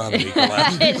 The economy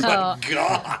collapses. I know. My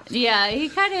God. Yeah, he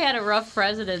kind of had a rough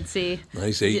presidency.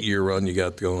 Nice 8-year run you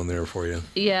got going there for you.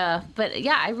 Yeah, but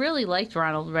yeah, I really liked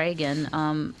Ronald Reagan.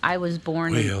 I was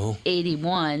born in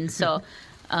 81, so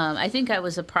I think I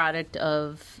was a product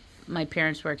of my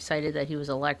parents were excited that he was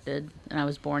elected, and I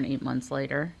was born 8 months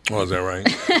later. Oh, is that right?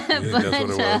 You think that's what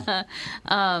it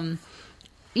was?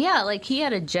 Yeah, like he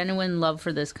had a genuine love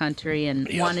for this country and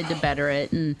wanted to better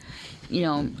it, and you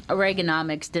know,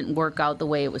 Reaganomics didn't work out the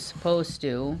way it was supposed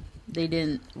to. They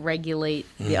didn't regulate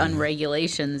the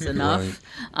unregulations enough.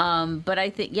 Right. But I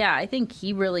think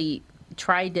he really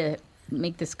tried to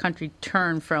make this country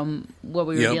turn from what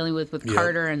we were dealing with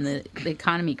Carter and the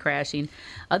economy crashing.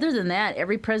 Other than that,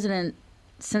 every president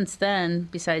since then,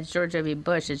 besides George W.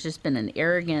 Bush, has just been an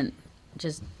arrogant,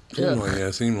 just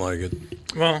Seemed like it.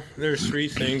 Well, there's three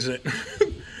things that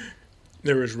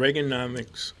there was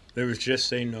Reaganomics, there was Just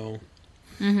Say No,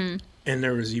 Mm-hmm. and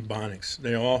there was Ebonics.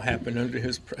 They all happened under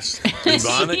his presidency.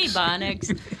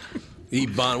 Ebonics.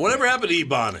 Whatever happened to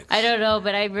Ebonics? I don't know,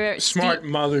 but Smart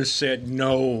mothers said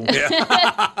no.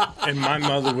 And my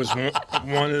mother was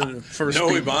one of the first. No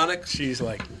people. Ebonics? She's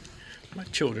like, my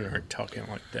children aren't talking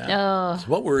like that. Oh. So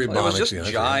what were Ebonics? It was just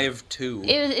Jive too.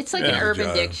 It's like an urban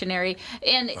Jive. dictionary,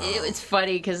 and it's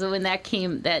funny because when that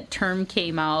term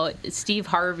came out, Steve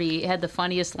Harvey had the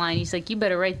funniest line. He's like, "You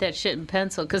better write that shit in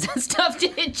pencil because that stuff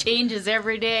it changes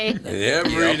every day."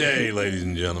 Every day, ladies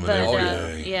and gentlemen. But,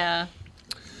 every day. yeah.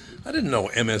 I didn't know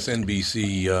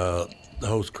MSNBC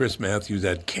host Chris Matthews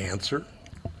had cancer.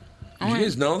 Did you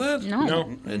guys know that?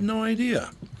 No. I had no idea.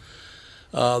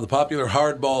 The popular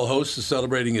Hardball host is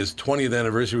celebrating his 20th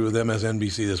anniversary with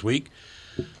MSNBC this week.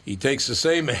 He takes the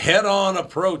same head-on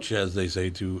approach, as they say,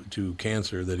 to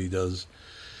cancer that he does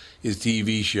his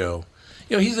TV show.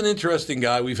 You know, he's an interesting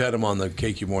guy. We've had him on the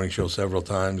KQ Morning Show several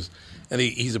times. And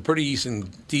he's a pretty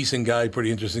decent guy,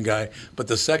 pretty interesting guy. But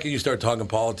the second you start talking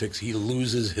politics, he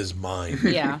loses his mind.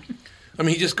 Yeah. I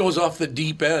mean, he just goes off the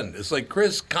deep end. It's like,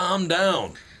 Chris, calm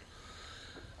down.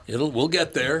 We'll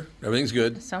get there. Everything's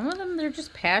good. Some of them, they're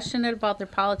just passionate about their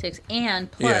politics, and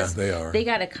plus, Yeah, they are. They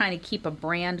got to kind of keep a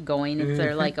brand going if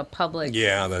they're like a public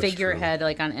that's figurehead,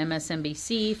 like on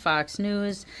MSNBC, Fox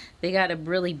News. They got to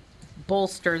really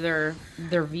bolster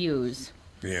their views.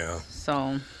 Yeah.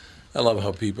 So, I love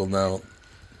how people now,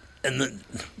 and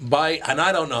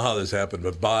I don't know how this happened,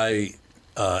 but by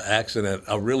accident,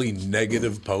 a really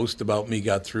negative post about me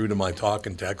got through to my talk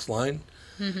and text line,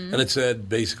 and it said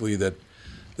basically that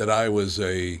I was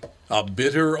a A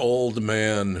bitter old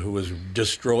man who is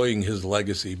destroying his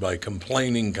legacy by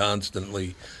complaining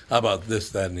constantly about this,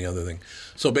 that, and the other thing.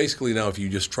 So basically now if you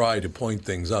just try to point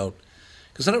things out,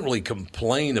 because I don't really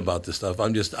complain about this stuff. I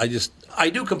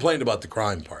do complain about the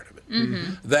crime part of it.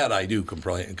 Mm-hmm. That I do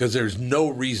complain, because there's no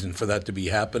reason for that to be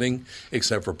happening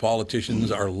except for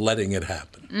politicians are letting it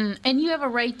happen. And you have a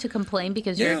right to complain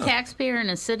because you're a taxpayer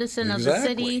and a citizen of the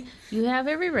city. You have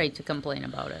every right to complain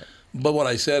about it. But what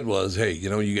I said was, hey,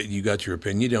 you got your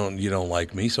opinion. You don't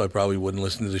like me, so I probably wouldn't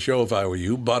listen to the show if I were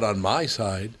you. But on my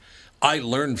side, I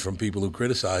learned from people who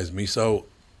criticized me, so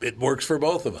it works for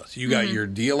both of us. You got your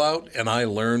deal out, and I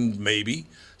learned maybe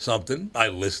something. I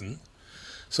listened.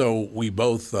 So we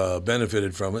both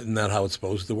benefited from it. Isn't that how it's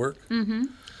supposed to work? Mm-hmm.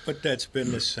 But that's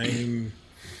been the same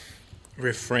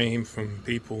refrain from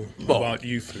people about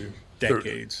you for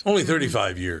decades. Only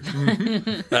 35 years.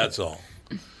 That's all.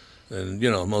 And,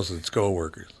 most of it's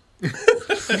co-workers.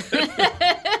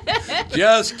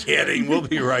 Just kidding. We'll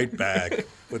be right back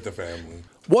with the family.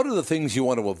 What are the things you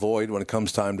want to avoid when it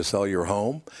comes time to sell your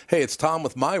home? Hey, it's Tom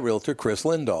with my realtor, Chris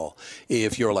Lindahl.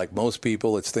 If you're like most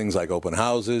people, it's things like open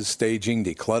houses, staging,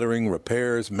 decluttering,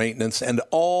 repairs, maintenance, and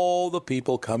all the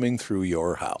people coming through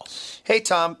your house. Hey,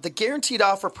 Tom, the Guaranteed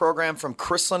Offer program from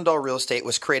Chris Lindahl Real Estate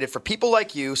was created for people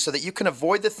like you so that you can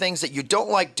avoid the things that you don't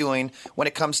like doing when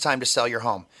it comes time to sell your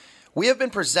home. We have been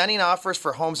presenting offers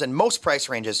for homes in most price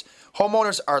ranges.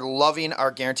 Homeowners are loving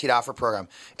our Guaranteed Offer program,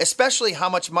 especially how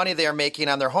much money they are making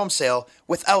on their home sale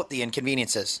without the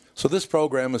inconveniences. So this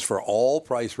program is for all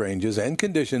price ranges and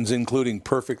conditions, including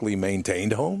perfectly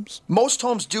maintained homes? Most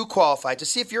homes do qualify. To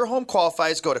see if your home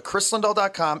qualifies, go to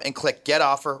chrislindahl.com and click Get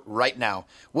Offer right now.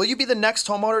 Will you be the next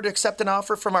homeowner to accept an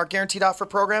offer from our Guaranteed Offer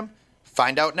program?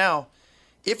 Find out now.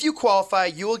 If you qualify,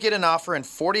 you will get an offer in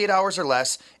 48 hours or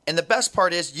less, and the best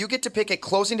part is you get to pick a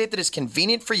closing date that is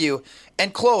convenient for you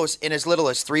and close in as little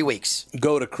as 3 weeks.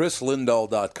 Go to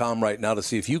chrislindahl.com right now to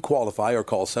see if you qualify or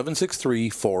call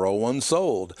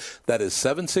 763-401-SOLD. That is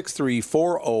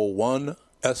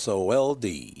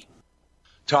 763-401-SOLD.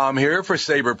 Tom here for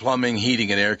Sabre Plumbing,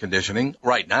 Heating, and Air Conditioning.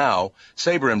 Right now,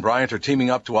 Sabre and Bryant are teaming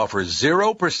up to offer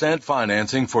 0%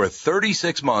 financing for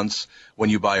 36 months when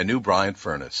you buy a new Bryant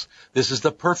furnace. This is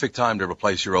the perfect time to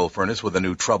replace your old furnace with a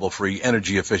new trouble-free,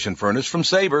 energy-efficient furnace from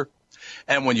Sabre.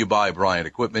 And when you buy Bryant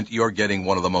equipment, you're getting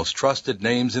one of the most trusted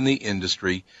names in the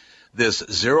industry. This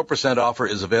 0% offer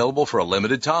is available for a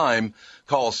limited time.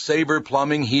 Call Sabre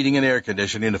Plumbing, Heating, and Air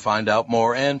Conditioning to find out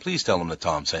more, and please tell them that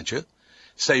Tom sent you.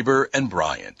 Sabre and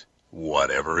Bryant,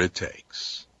 whatever it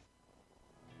takes.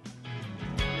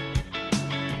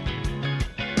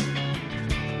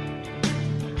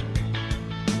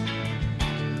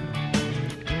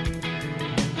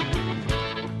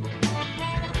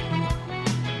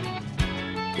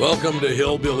 Welcome to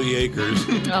Hillbilly Acres.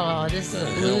 Oh, this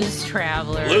is Blues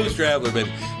Traveler. Blues Traveler, but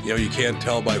you can't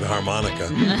tell by the harmonica.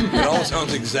 It all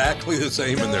sounds exactly the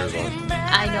same in their song.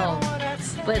 I know.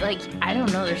 But I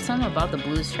don't know. There's something about the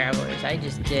Blues Travelers I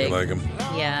just dig. You like them?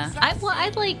 Yeah. I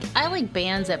like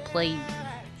bands that play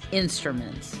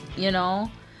instruments.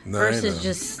 Versus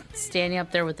just standing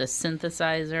up there with a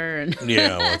synthesizer and.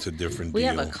 Yeah, well, it's a different we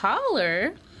deal. have a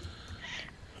caller.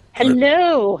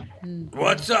 Hello.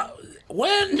 What's up,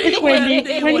 Wendy?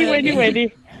 It's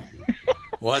Wendy.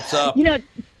 What's up?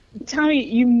 Tommy,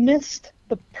 you missed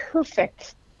the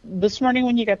perfect. This morning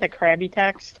when you got the Krabby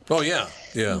text. Oh, yeah.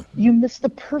 You missed the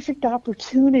perfect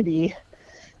opportunity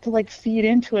to, feed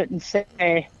into it and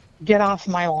say, get off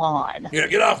my lawn. Yeah,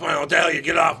 get off my lawn. Tell you,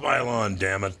 get off my lawn,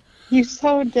 damn it. You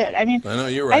so did. I mean, I know,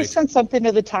 you're right. I sent something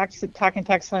to the talking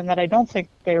text line that I don't think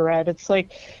they read. It's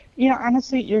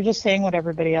honestly, you're just saying what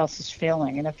everybody else is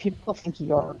feeling. And if people think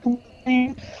you're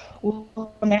complaining,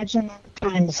 well, imagine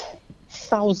times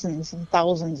thousands and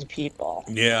thousands of people.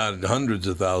 Yeah, hundreds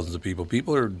of thousands of people.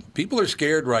 People are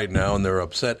scared right now, and they're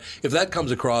upset. If that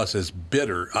comes across as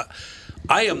bitter,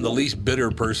 I am the least bitter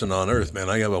person on earth, man.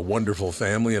 I have a wonderful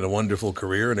family and a wonderful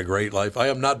career and a great life. I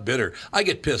am not bitter. I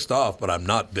get pissed off, but I'm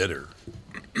not bitter.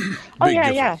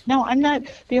 Yeah. No, I'm not.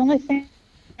 The only thing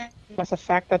was the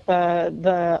fact that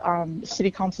the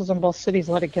city councils in both cities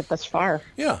let it get this far.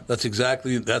 Yeah,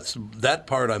 that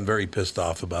part I'm very pissed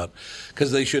off about,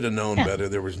 because they should have known better.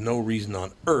 There was no reason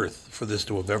on earth for this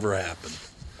to have ever happened.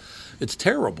 It's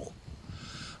terrible.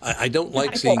 I don't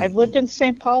like seeing. I've lived in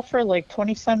St. Paul for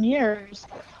 20-some years.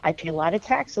 I pay a lot of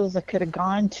taxes that could have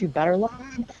gone to better law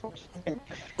enforcement.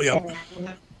 Yeah.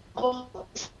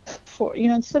 for,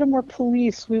 instead of more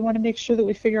police, we want to make sure that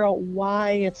we figure out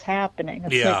why it's happening.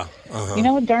 It's Yeah, like, you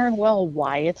know darn well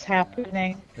why it's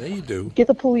happening. Yeah, you do. Get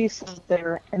the police out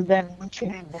there, and then once you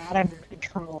have that under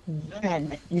control,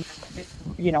 then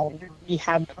you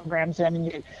have programs in,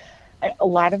 and a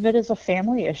lot of it is a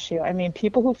family issue. I mean,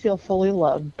 people who feel fully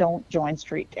loved don't join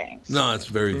street gangs. No, it's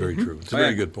very, very true. It's a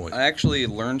very good point. I actually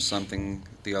learned something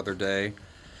the other day.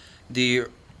 The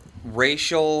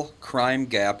racial crime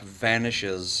gap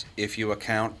vanishes if you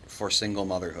account for single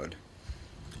motherhood.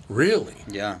 Really?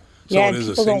 Yeah. So yeah, it is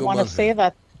a people don't single want to mother. say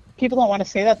that. People don't want to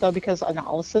say that, though, because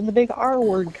all of a sudden the big R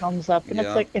word comes up, and Yeah.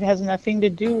 it's like it has nothing to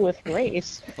do with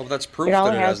race. Well, that's proof It all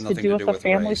that it has has nothing to do with a with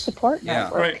family race. support Yeah.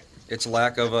 network. Right. It's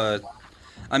lack of a...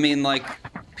 I mean, like,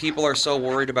 people are so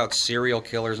worried about serial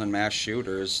killers and mass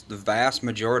shooters. The vast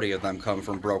majority of them come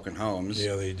from broken homes.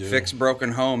 Yeah, they do. Fix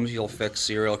broken homes, you'll fix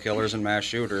serial killers and mass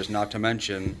shooters, not to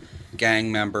mention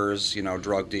gang members,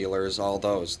 drug dealers, all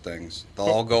those things. They'll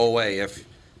all go away if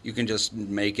you can just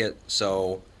make it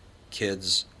so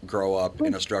kids grow up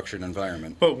in a structured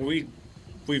environment. But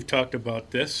we've talked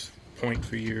about this point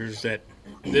for years, that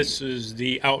this is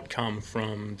the outcome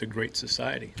from the Great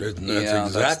Society. That's Yeah,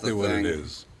 exactly that's the what thing. it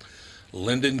is.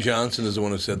 Lyndon Johnson is the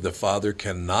one who said the father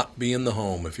cannot be in the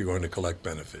home if you're going to collect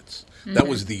benefits. That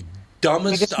was the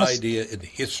dumbest idea in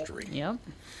history. Yep.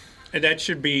 And that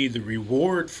should be the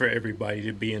reward for everybody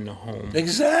to be in the home.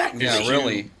 Exactly. Yeah, is to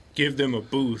really. Give them a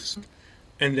boost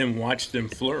and then watch them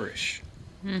flourish.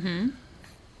 Mm-hmm.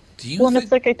 Do you Well, and think...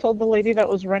 it's like I told the lady that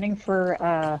was running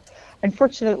for,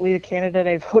 unfortunately, the candidate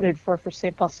I voted for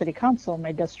St. Paul City Council in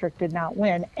my district did not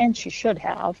win, and she should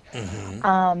have.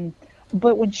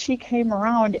 But when she came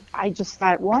around, I just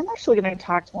thought, well, I'm actually going to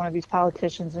talk to one of these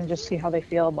politicians and just see how they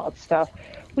feel about stuff.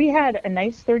 We had a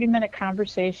nice 30-minute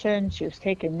conversation. She was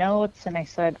taking notes, and I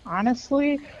said,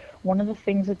 honestly, one of the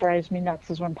things that drives me nuts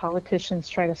is when politicians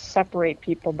try to separate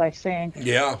people by saying,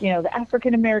 Yeah. the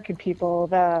African-American people,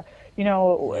 the,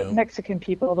 Mexican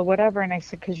people, the whatever. And I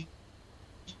said, because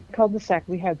cul-de-sac,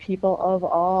 we have people of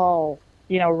all,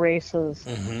 races.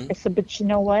 I said, but you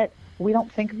know what? We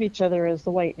don't think of each other as the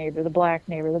white neighbor, the black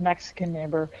neighbor, the Mexican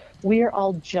neighbor. We are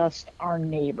all just our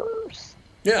neighbors.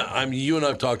 Yeah, I mean, you and I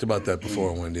have talked about that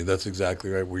before, Wendy. That's exactly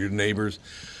right. We're your neighbors.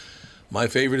 My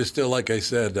favorite is still, like I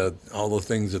said, all the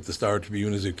things that the Star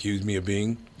Tribune has accused me of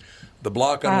being. The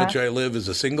block on which I live is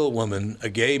a single woman, a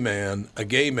gay man,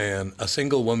 a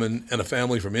single woman, and a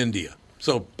family from India.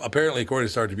 So apparently, according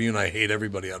to Star Tribune, I hate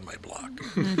everybody on my block.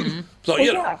 So,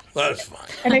 that's fine.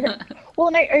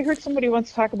 And I heard somebody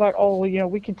once talk about,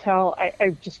 we can tell,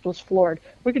 I just was floored.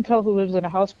 We can tell who lives in a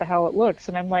house by how it looks.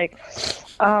 And I'm like,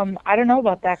 I don't know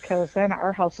about that, because then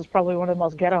our house is probably one of the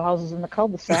most ghetto houses in the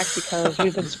cul-de-sac, because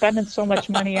we've been spending so much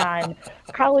money on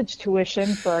college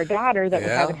tuition for our daughter that we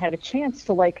haven't had a chance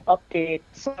to, update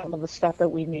some of the stuff that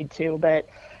we need to. But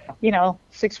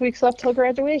 6 weeks left till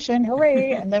graduation,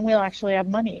 hooray, and then we'll actually have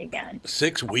money again.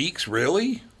 6 weeks,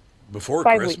 really? Before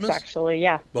 5 Christmas? weeks, actually,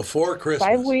 yeah. Before Christmas?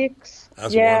 5 weeks.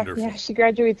 That's wonderful. wonderful. Yeah, she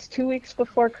graduates 2 weeks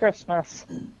before Christmas.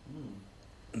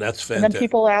 That's fantastic. And then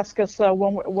people ask us,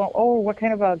 what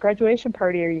kind of a graduation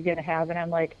party are you going to have? And I'm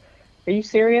like, are you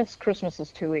serious? Christmas is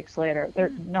 2 weeks later.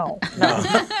 No.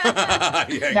 Yeah,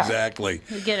 exactly.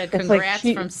 We get a It's like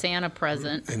congrats from Santa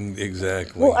present.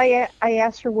 Exactly. Well, I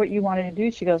asked her what you wanted to do.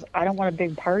 She goes, I don't want a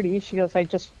big party. She goes, I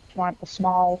just want a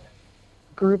small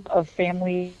group of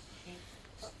family.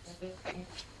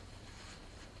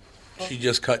 She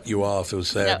just cut you off. It was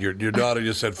sad. Yep. Your daughter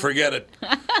just said, forget it.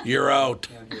 You're out.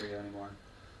 Can't hear you anymore.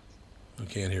 I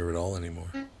can't hear it all anymore.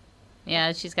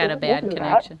 Yeah, she's got a We'll bad do that.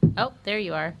 connection. Oh, there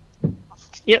you are.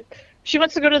 Yep. She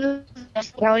wants to go to the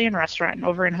Italian restaurant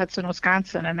over in Hudson,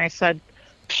 Wisconsin. And I said,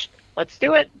 let's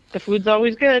do it. The food's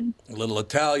always good. A little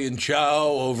Italian chow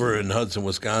over in Hudson,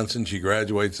 Wisconsin. She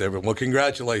graduates everyone. Well,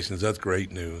 congratulations. That's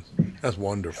great news. That's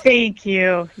wonderful. Thank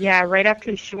you. Yeah, right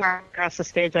after she walked across the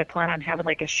stage, I plan on having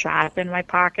a shot in my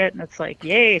pocket. And it's like,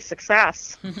 yay,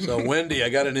 success. So, Wendy, I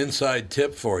got an inside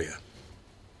tip for you.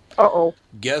 Uh-oh.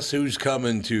 Guess who's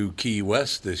coming to Key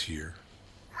West this year?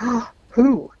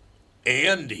 Who?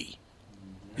 Andy.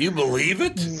 You believe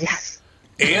it? Yes.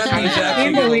 Andy's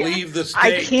actually going to leave the state.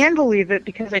 I can believe it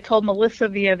because I told Melissa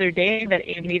the other day that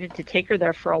I needed to take her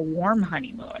there for a warm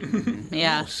honeymoon.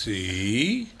 Yeah.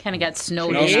 See? Kind of got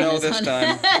snowed No in. snow this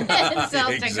time. in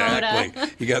South Dakota. Exactly.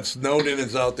 You got snowed in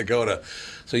South Dakota.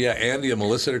 So, yeah, Andy and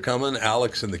Melissa are coming.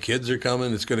 Alex and the kids are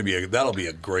coming. It's going to be that'll be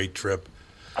a great trip.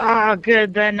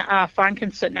 Good. Then Fawn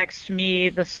can sit next to me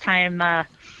this time,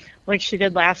 like she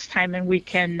did last time, and we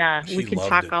can She loved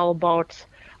talk it. all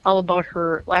about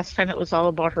her. Last time it was all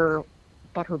about her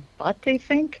about her butt, I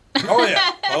think. Oh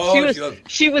yeah. Oh,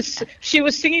 she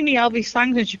was singing me all these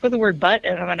songs, and she put the word butt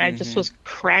in them, and I just was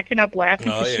cracking up laughing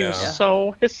because she was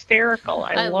so hysterical.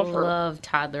 I love her. I love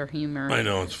toddler humor. I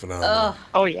know, it's phenomenal.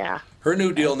 Oh yeah. Her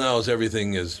new deal now is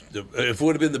everything is. If it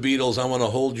would have been the Beatles, I want to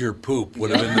hold your poop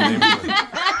would have been the name of it.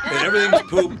 And everything's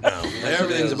poop now.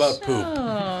 Everything's about poop.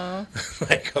 Oh.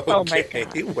 Like, okay, Oh my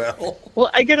God. well,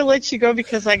 I gotta let you go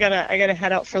because I gotta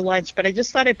head out for lunch. But I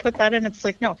just thought I'd put that in. It's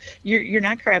like, no, you're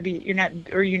not crabby. You're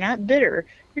not bitter.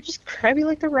 You're just crabby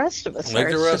like the rest of us. Like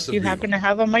are. the It's rest just of you people. happen to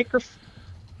have a microphone.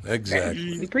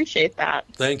 Exactly. We appreciate that.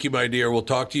 Thank you, my dear. We'll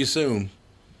talk to you soon.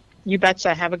 You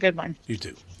betcha. Have a good one. You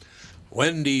too.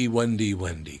 Wendy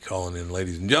calling in,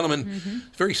 ladies and gentlemen.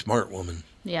 Very smart woman.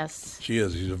 Yes. She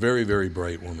is. She's a very, very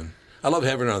bright woman. I love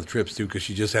having her on the trips, too, because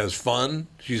she just has fun.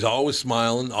 She's always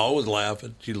smiling, always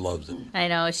laughing. She loves it. I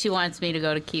know. She wants me to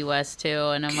go to Key West, too.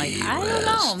 And I'm like, I don't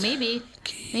know.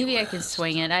 Maybe I can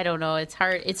swing it. I don't know. It's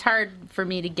hard for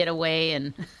me to get away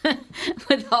and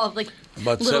with all the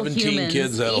About little 17 humans.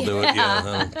 kids, that'll do it.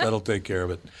 Yeah, that'll take care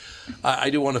of it. I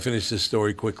do want to finish this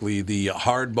story quickly. The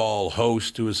Hardball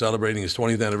host, who is celebrating his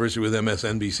 20th anniversary with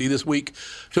MSNBC this week,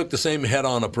 took the same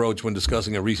head-on approach when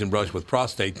discussing a recent brush with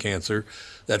prostate cancer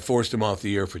that forced him off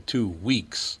the air for 2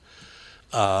 weeks.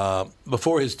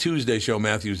 Before his Tuesday show,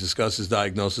 Matthews discussed his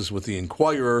diagnosis with the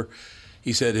Inquirer.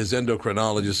 He said his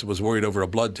endocrinologist was worried over a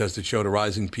blood test that showed a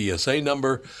rising PSA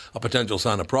number, a potential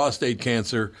sign of prostate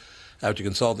cancer. After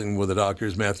consulting with the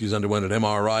doctors, Matthews underwent an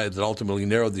MRI that ultimately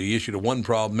narrowed the issue to one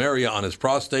problem area on his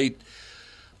prostate.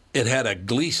 It had a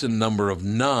Gleason number of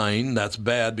 9. That's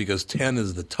bad because 10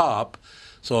 is the top.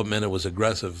 So it meant it was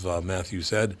aggressive, Matthews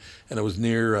said. And it was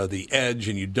near the edge,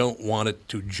 and you don't want it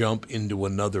to jump into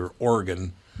another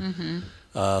organ.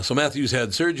 So Matthews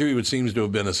had surgery, which seems to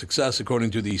have been a success,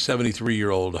 according to the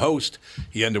 73-year-old host.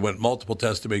 He underwent multiple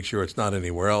tests to make sure it's not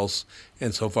anywhere else.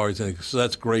 And so far, so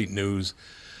that's great news.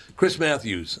 Chris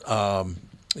Matthews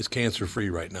is cancer-free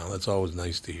right now. That's always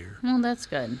nice to hear. Well, that's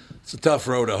good. It's a tough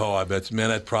road to hoe, I bet. Man,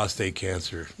 that prostate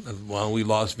cancer. Well, we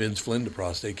lost Vince Flynn to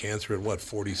prostate cancer at,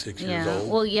 46 years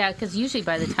old? Well, yeah, because usually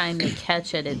by the time they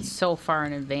catch it, it's so far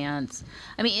in advance.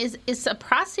 I mean, is a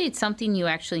prostate something you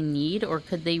actually need, or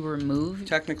could they remove?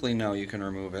 Technically, no, you can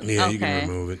remove it. Yeah, you can Okay.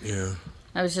 remove it, yeah.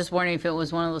 I was just wondering if it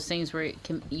was one of those things where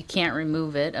you can't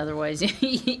remove it, otherwise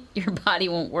your body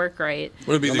won't work right.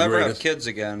 Would it be You'll the never greatest? have kids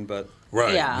again, but...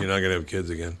 Right, Yeah. you're not going to have kids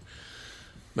again.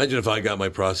 Imagine if I got my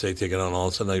prostate taken out and all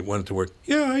of a sudden I went to work.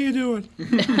 Yeah, how you doing?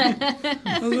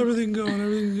 How's everything going?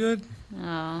 Everything good?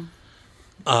 Oh.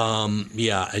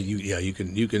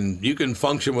 You can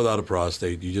function without a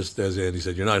prostate. You just, as Andy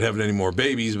said, you're not having any more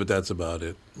babies, but that's about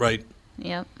it, right?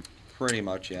 Yep. Pretty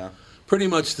much, yeah. Pretty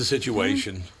much the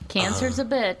situation. Cancer's a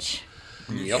bitch.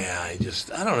 Yeah,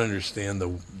 I don't understand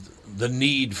the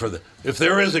need for if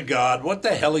there is a God, what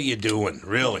the hell are you doing,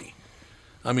 really?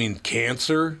 I mean,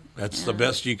 cancer, that's the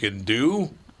best you can do?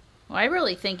 Well, I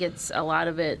really think it's a lot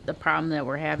of it, the problem that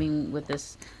we're having with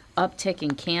this uptick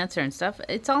in cancer and stuff,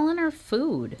 it's all in our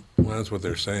food. Well, that's what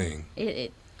they're saying.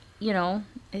 It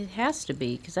has to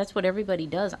be, because that's what everybody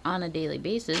does on a daily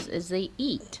basis, is they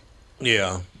eat.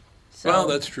 Yeah. So, Well,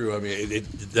 that's true. I mean,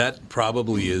 that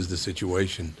probably is the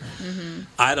situation. Mm-hmm.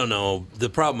 I don't know. The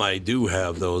problem I do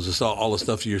have, though, is all the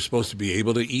stuff you're supposed to be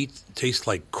able to eat tastes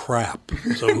like crap.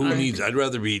 So who needs? I'd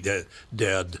rather be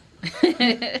dead.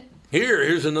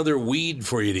 Here's another weed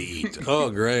for you to eat.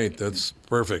 Oh, great. That's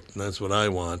perfect. That's what I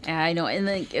want. I know. And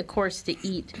then, of course, to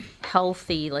eat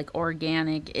healthy, like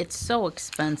organic, it's so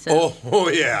expensive. Oh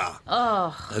yeah.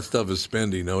 Oh. That stuff is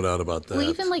spendy, no doubt about that. Well,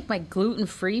 even like my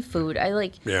gluten-free food,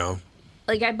 Yeah.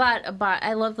 Like I bought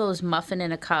I love those muffin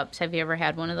in a cups. Have you ever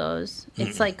had one of those?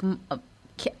 It's like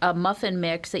a muffin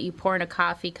mix that you pour in a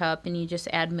coffee cup and you just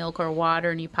add milk or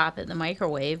water and you pop it in the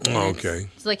microwave. And Okay.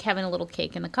 It's like having a little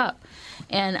cake in the cup.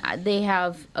 And they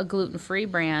have a gluten-free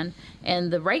brand,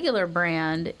 and the regular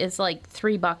brand is like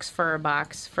 $3 for a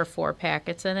box for 4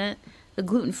 packets in it. The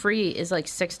gluten-free is like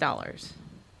 $6.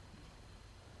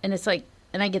 And it's like,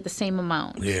 and I get the same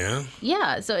amount. Yeah.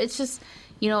 Yeah, so it's just,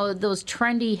 those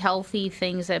trendy, healthy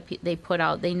things that they put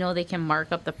out, they know they can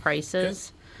mark up the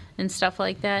prices and stuff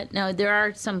like that. Now, there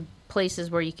are some places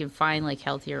where you can find, like,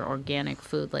 healthier organic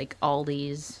food, like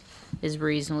Aldi's is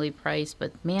reasonably priced.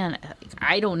 But, man,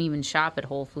 I don't even shop at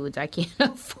Whole Foods. I can't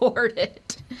afford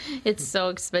it. It's so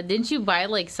expensive. Didn't you buy,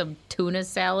 like, some tuna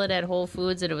salad at Whole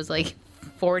Foods and it was, like,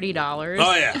 $40?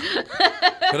 Oh, yeah.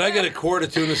 Could I get a quart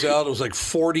of tuna salad? It was like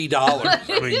 $40.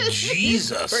 I mean,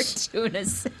 Jesus. For tuna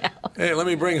salad. Hey, let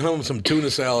me bring home some tuna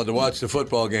salad to watch the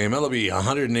football game. That'll be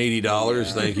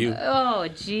 $180, thank you. Oh,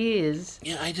 jeez.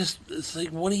 Yeah, it's like,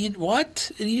 what are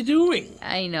you doing?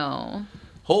 I know.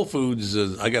 Whole Foods,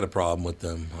 I got a problem with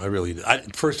them. I really do.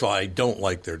 First of all, I don't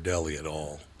like their deli at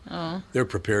all. Oh. Their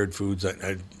prepared foods,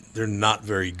 they're not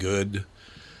very good.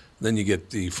 Then you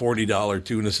get the $40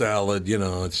 tuna salad.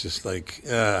 It's just like,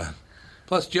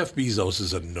 Plus, Jeff Bezos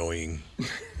is annoying.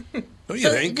 Don't you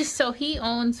think? So he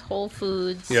owns Whole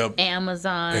Foods, Yep.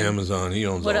 Amazon. He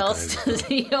owns what all else kinds does of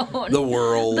he own? The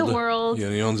world. The world. Yeah,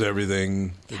 he owns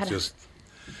everything.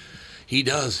 He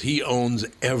does. He owns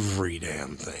every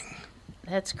damn thing.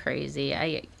 That's crazy.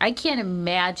 I can't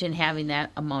imagine having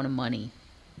that amount of money.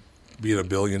 Being a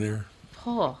billionaire.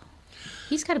 Oh,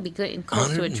 he's got to be good and close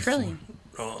to $1 trillion.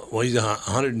 Well, he's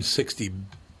 160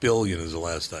 billion is the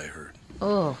last I heard.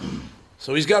 Oh.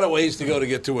 So he's got a ways to go to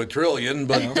get to $1 trillion,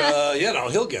 but he'll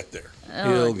get there.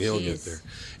 Oh, he'll get there.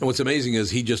 And what's amazing is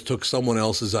he just took someone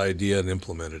else's idea and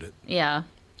implemented it. Yeah.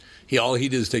 All he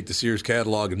did is take the Sears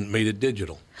catalog and made it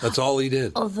digital. That's all he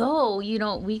did. Although,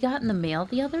 we got in the mail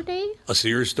the other day. A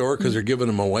Sears store? Because they're giving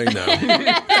them away now.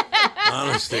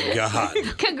 Honest to God.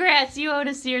 Congrats, you own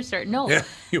a Sears store. No. Yeah,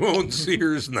 you own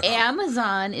Sears now.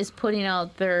 Amazon is putting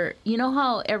out their,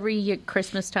 how every year,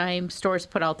 Christmas time, stores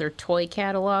put out their toy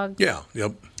catalog? Yeah,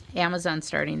 yep. Amazon's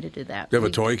starting to do that. Do you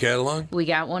have a toy catalog? We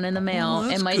got one in the mail,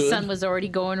 that's and my good. son was already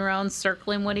going around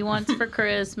circling what he wants for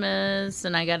Christmas,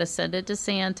 and I got to send it to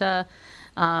Santa.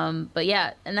 But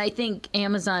yeah, and I think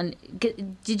Amazon.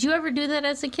 Did you ever do that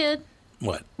as a kid?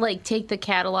 What? Like take the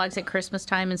catalogs at Christmas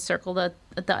time and circle the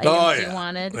items you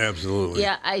wanted? Absolutely.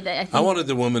 Yeah, I think I wanted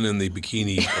the woman in the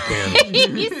bikini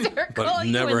panel. you circle but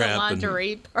you never in the happened.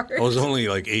 lingerie part. I was only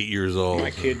like 8 years old. My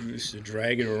kid used to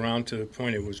drag it around to the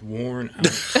point it was worn out.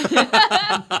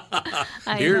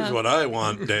 Here's what I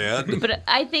want, Dad. But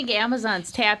I think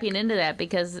Amazon's tapping into that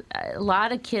because a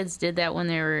lot of kids did that when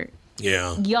they were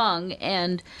young,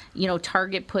 and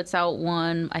Target puts out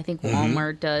one. I think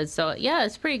Walmart does. So yeah,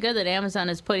 it's pretty good that Amazon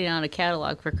is putting out a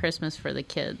catalog for Christmas for the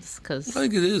kids. Cause I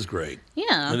think it is great.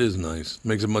 Yeah, it is nice.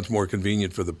 Makes it much more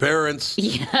convenient for the parents.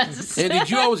 Yes. And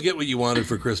did you always get what you wanted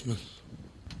for Christmas?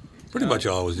 Pretty much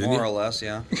always, didn't you? More or less,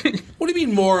 yeah. What do you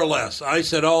mean more or less? I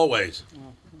said always.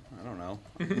 I don't know.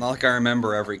 Not like I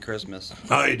remember every Christmas.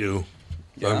 I do.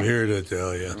 Yeah. I'm here to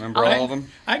tell you. Remember all of them?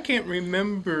 I can't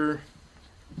remember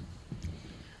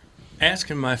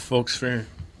asking my folks for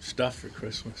stuff for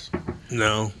Christmas.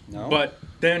 No. But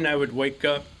then I would wake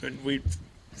up and we'd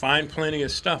find plenty of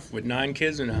stuff. With 9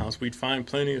 kids in the house, we'd find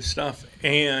plenty of stuff.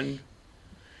 And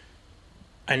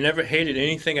I never hated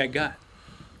anything I got.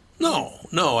 No,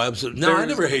 absolutely. No, I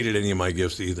never hated any of my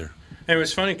gifts either. And it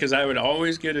was funny because I would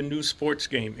always get a new sports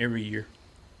game every year.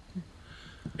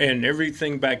 And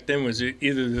everything back then was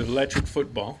either the electric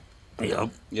football.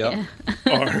 Yep.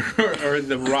 Or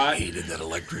the rod. I hated that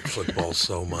electric football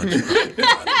so much. We were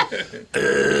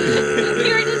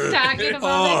just talking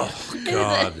about it. Oh,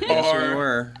 God. Yes, we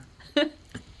were.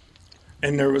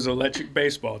 And there was electric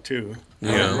baseball, too.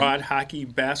 Yeah. Rod hockey,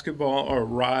 basketball, or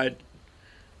rod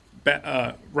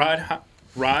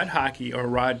hockey or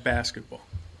rod basketball.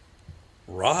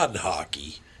 Rod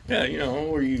hockey? Yeah,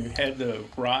 where you had the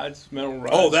rods, metal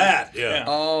rods. Oh, that, yeah.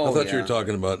 Oh, I thought you were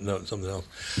talking about something else.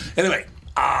 Anyway,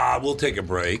 we'll take a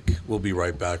break. We'll be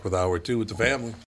right back with Hour 2 with the family.